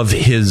arc of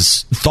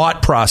his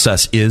thought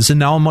process is, and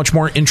now I'm much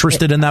more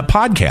interested in that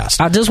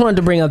podcast. I just wanted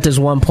to bring up this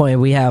one point.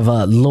 We have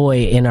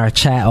Lloyd in our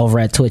chat over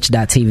at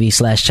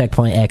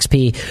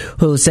twitch.tv/checkpointxp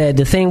who said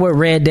the thing with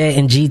Red Dead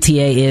and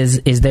GTA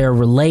is they're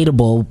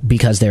relatable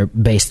because they're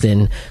based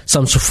in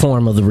some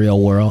form of the real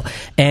world,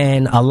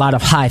 and a lot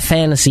of high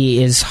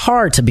fantasy is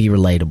hard to be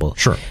relatable.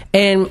 Sure.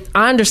 And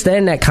I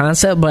understand that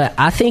concept, but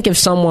I think if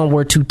someone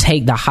were to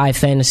take the high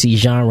fantasy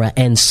genre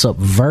and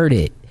subvert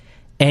it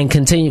and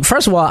continue,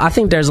 first of all, I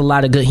think there's a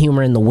lot of good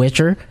humor in The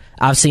Witcher.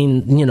 I've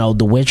seen,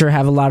 The Witcher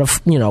have a lot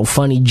of,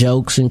 funny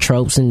jokes and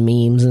tropes and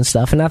memes and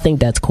stuff, and I think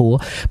that's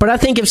cool. But I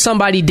think if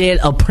somebody did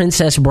a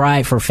Princess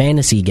Bride for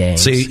fantasy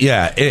games... See,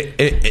 yeah,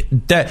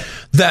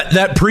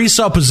 that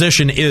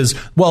presupposition is,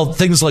 well,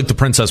 things like The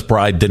Princess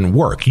Bride didn't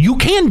work. You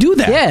can do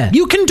that. Yeah.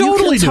 You can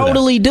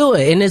totally do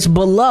it. And it's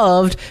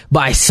beloved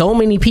by so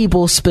many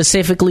people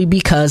specifically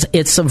because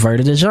it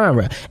subverted the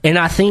genre. And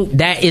I think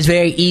that is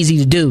very easy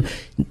to do.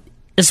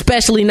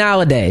 Especially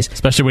nowadays.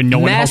 Especially when no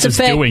one else is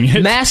doing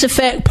it. Mass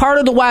Effect, part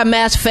of the why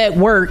Mass Effect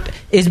worked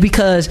is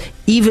because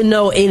even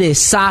though it is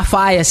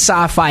sci-fi as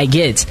sci-fi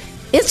gets,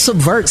 it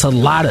subverts a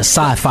lot of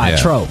sci-fi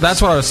tropes.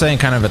 That's what I was saying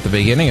kind of at the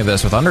beginning of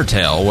this with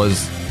Undertale,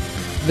 was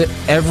that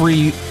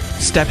every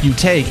step you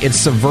take, it's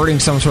subverting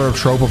some sort of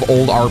trope of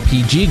old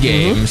RPG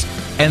games,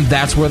 and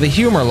that's where the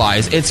humor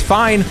lies. It's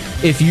fine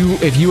if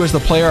you as the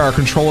player are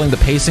controlling the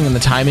pacing and the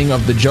timing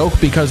of the joke,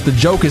 because the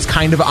joke is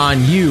kind of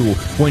on you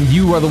when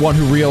you are the one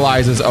who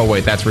realizes, oh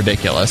wait, that's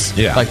ridiculous.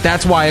 Yeah. Like,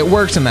 that's why it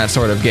works in that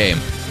sort of game.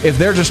 If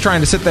they're just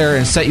trying to sit there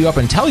and set you up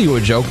and tell you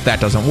a joke, that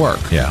doesn't work.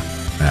 Yeah,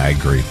 I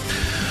agree.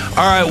 All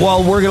right,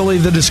 well, we're going to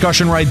leave the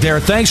discussion right there.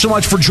 Thanks so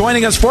much for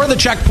joining us for the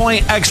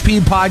Checkpoint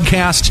XP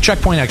podcast.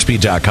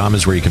 CheckpointXP.com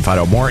is where you can find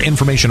out more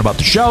information about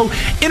the show,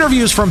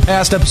 interviews from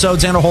past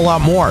episodes, and a whole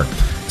lot more.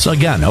 So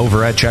again,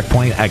 over at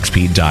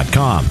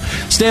CheckpointXP.com.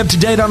 Stay up to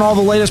date on all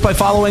the latest by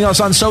following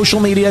us on social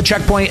media,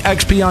 Checkpoint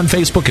XP on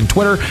Facebook and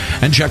Twitter,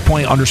 and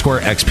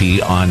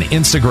Checkpoint_XP on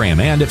Instagram.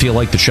 And if you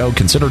like the show,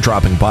 consider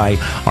dropping by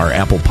our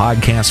Apple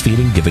Podcast feed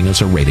and giving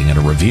us a rating and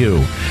a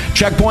review.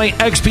 Checkpoint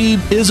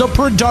XP is a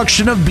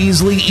production of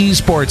Beasley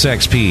Esports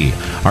XP.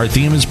 Our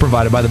theme is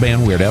provided by the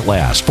band Weird at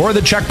Last. For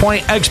the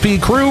Checkpoint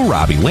XP crew,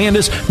 Robbie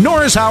Landis,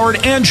 Norris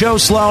Howard, and Joe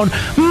Sloan,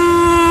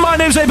 my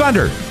name's Dave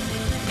Bender.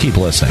 Keep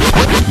listening.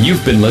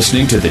 You've been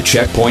listening to the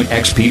Checkpoint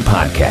XP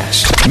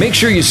podcast. Make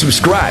sure you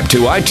subscribe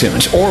to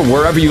iTunes or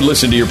wherever you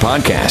listen to your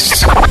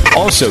podcasts.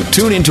 Also,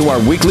 tune into our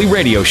weekly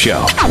radio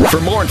show.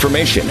 For more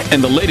information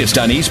and the latest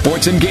on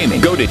esports and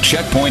gaming, go to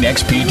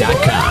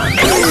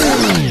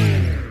checkpointxp.com.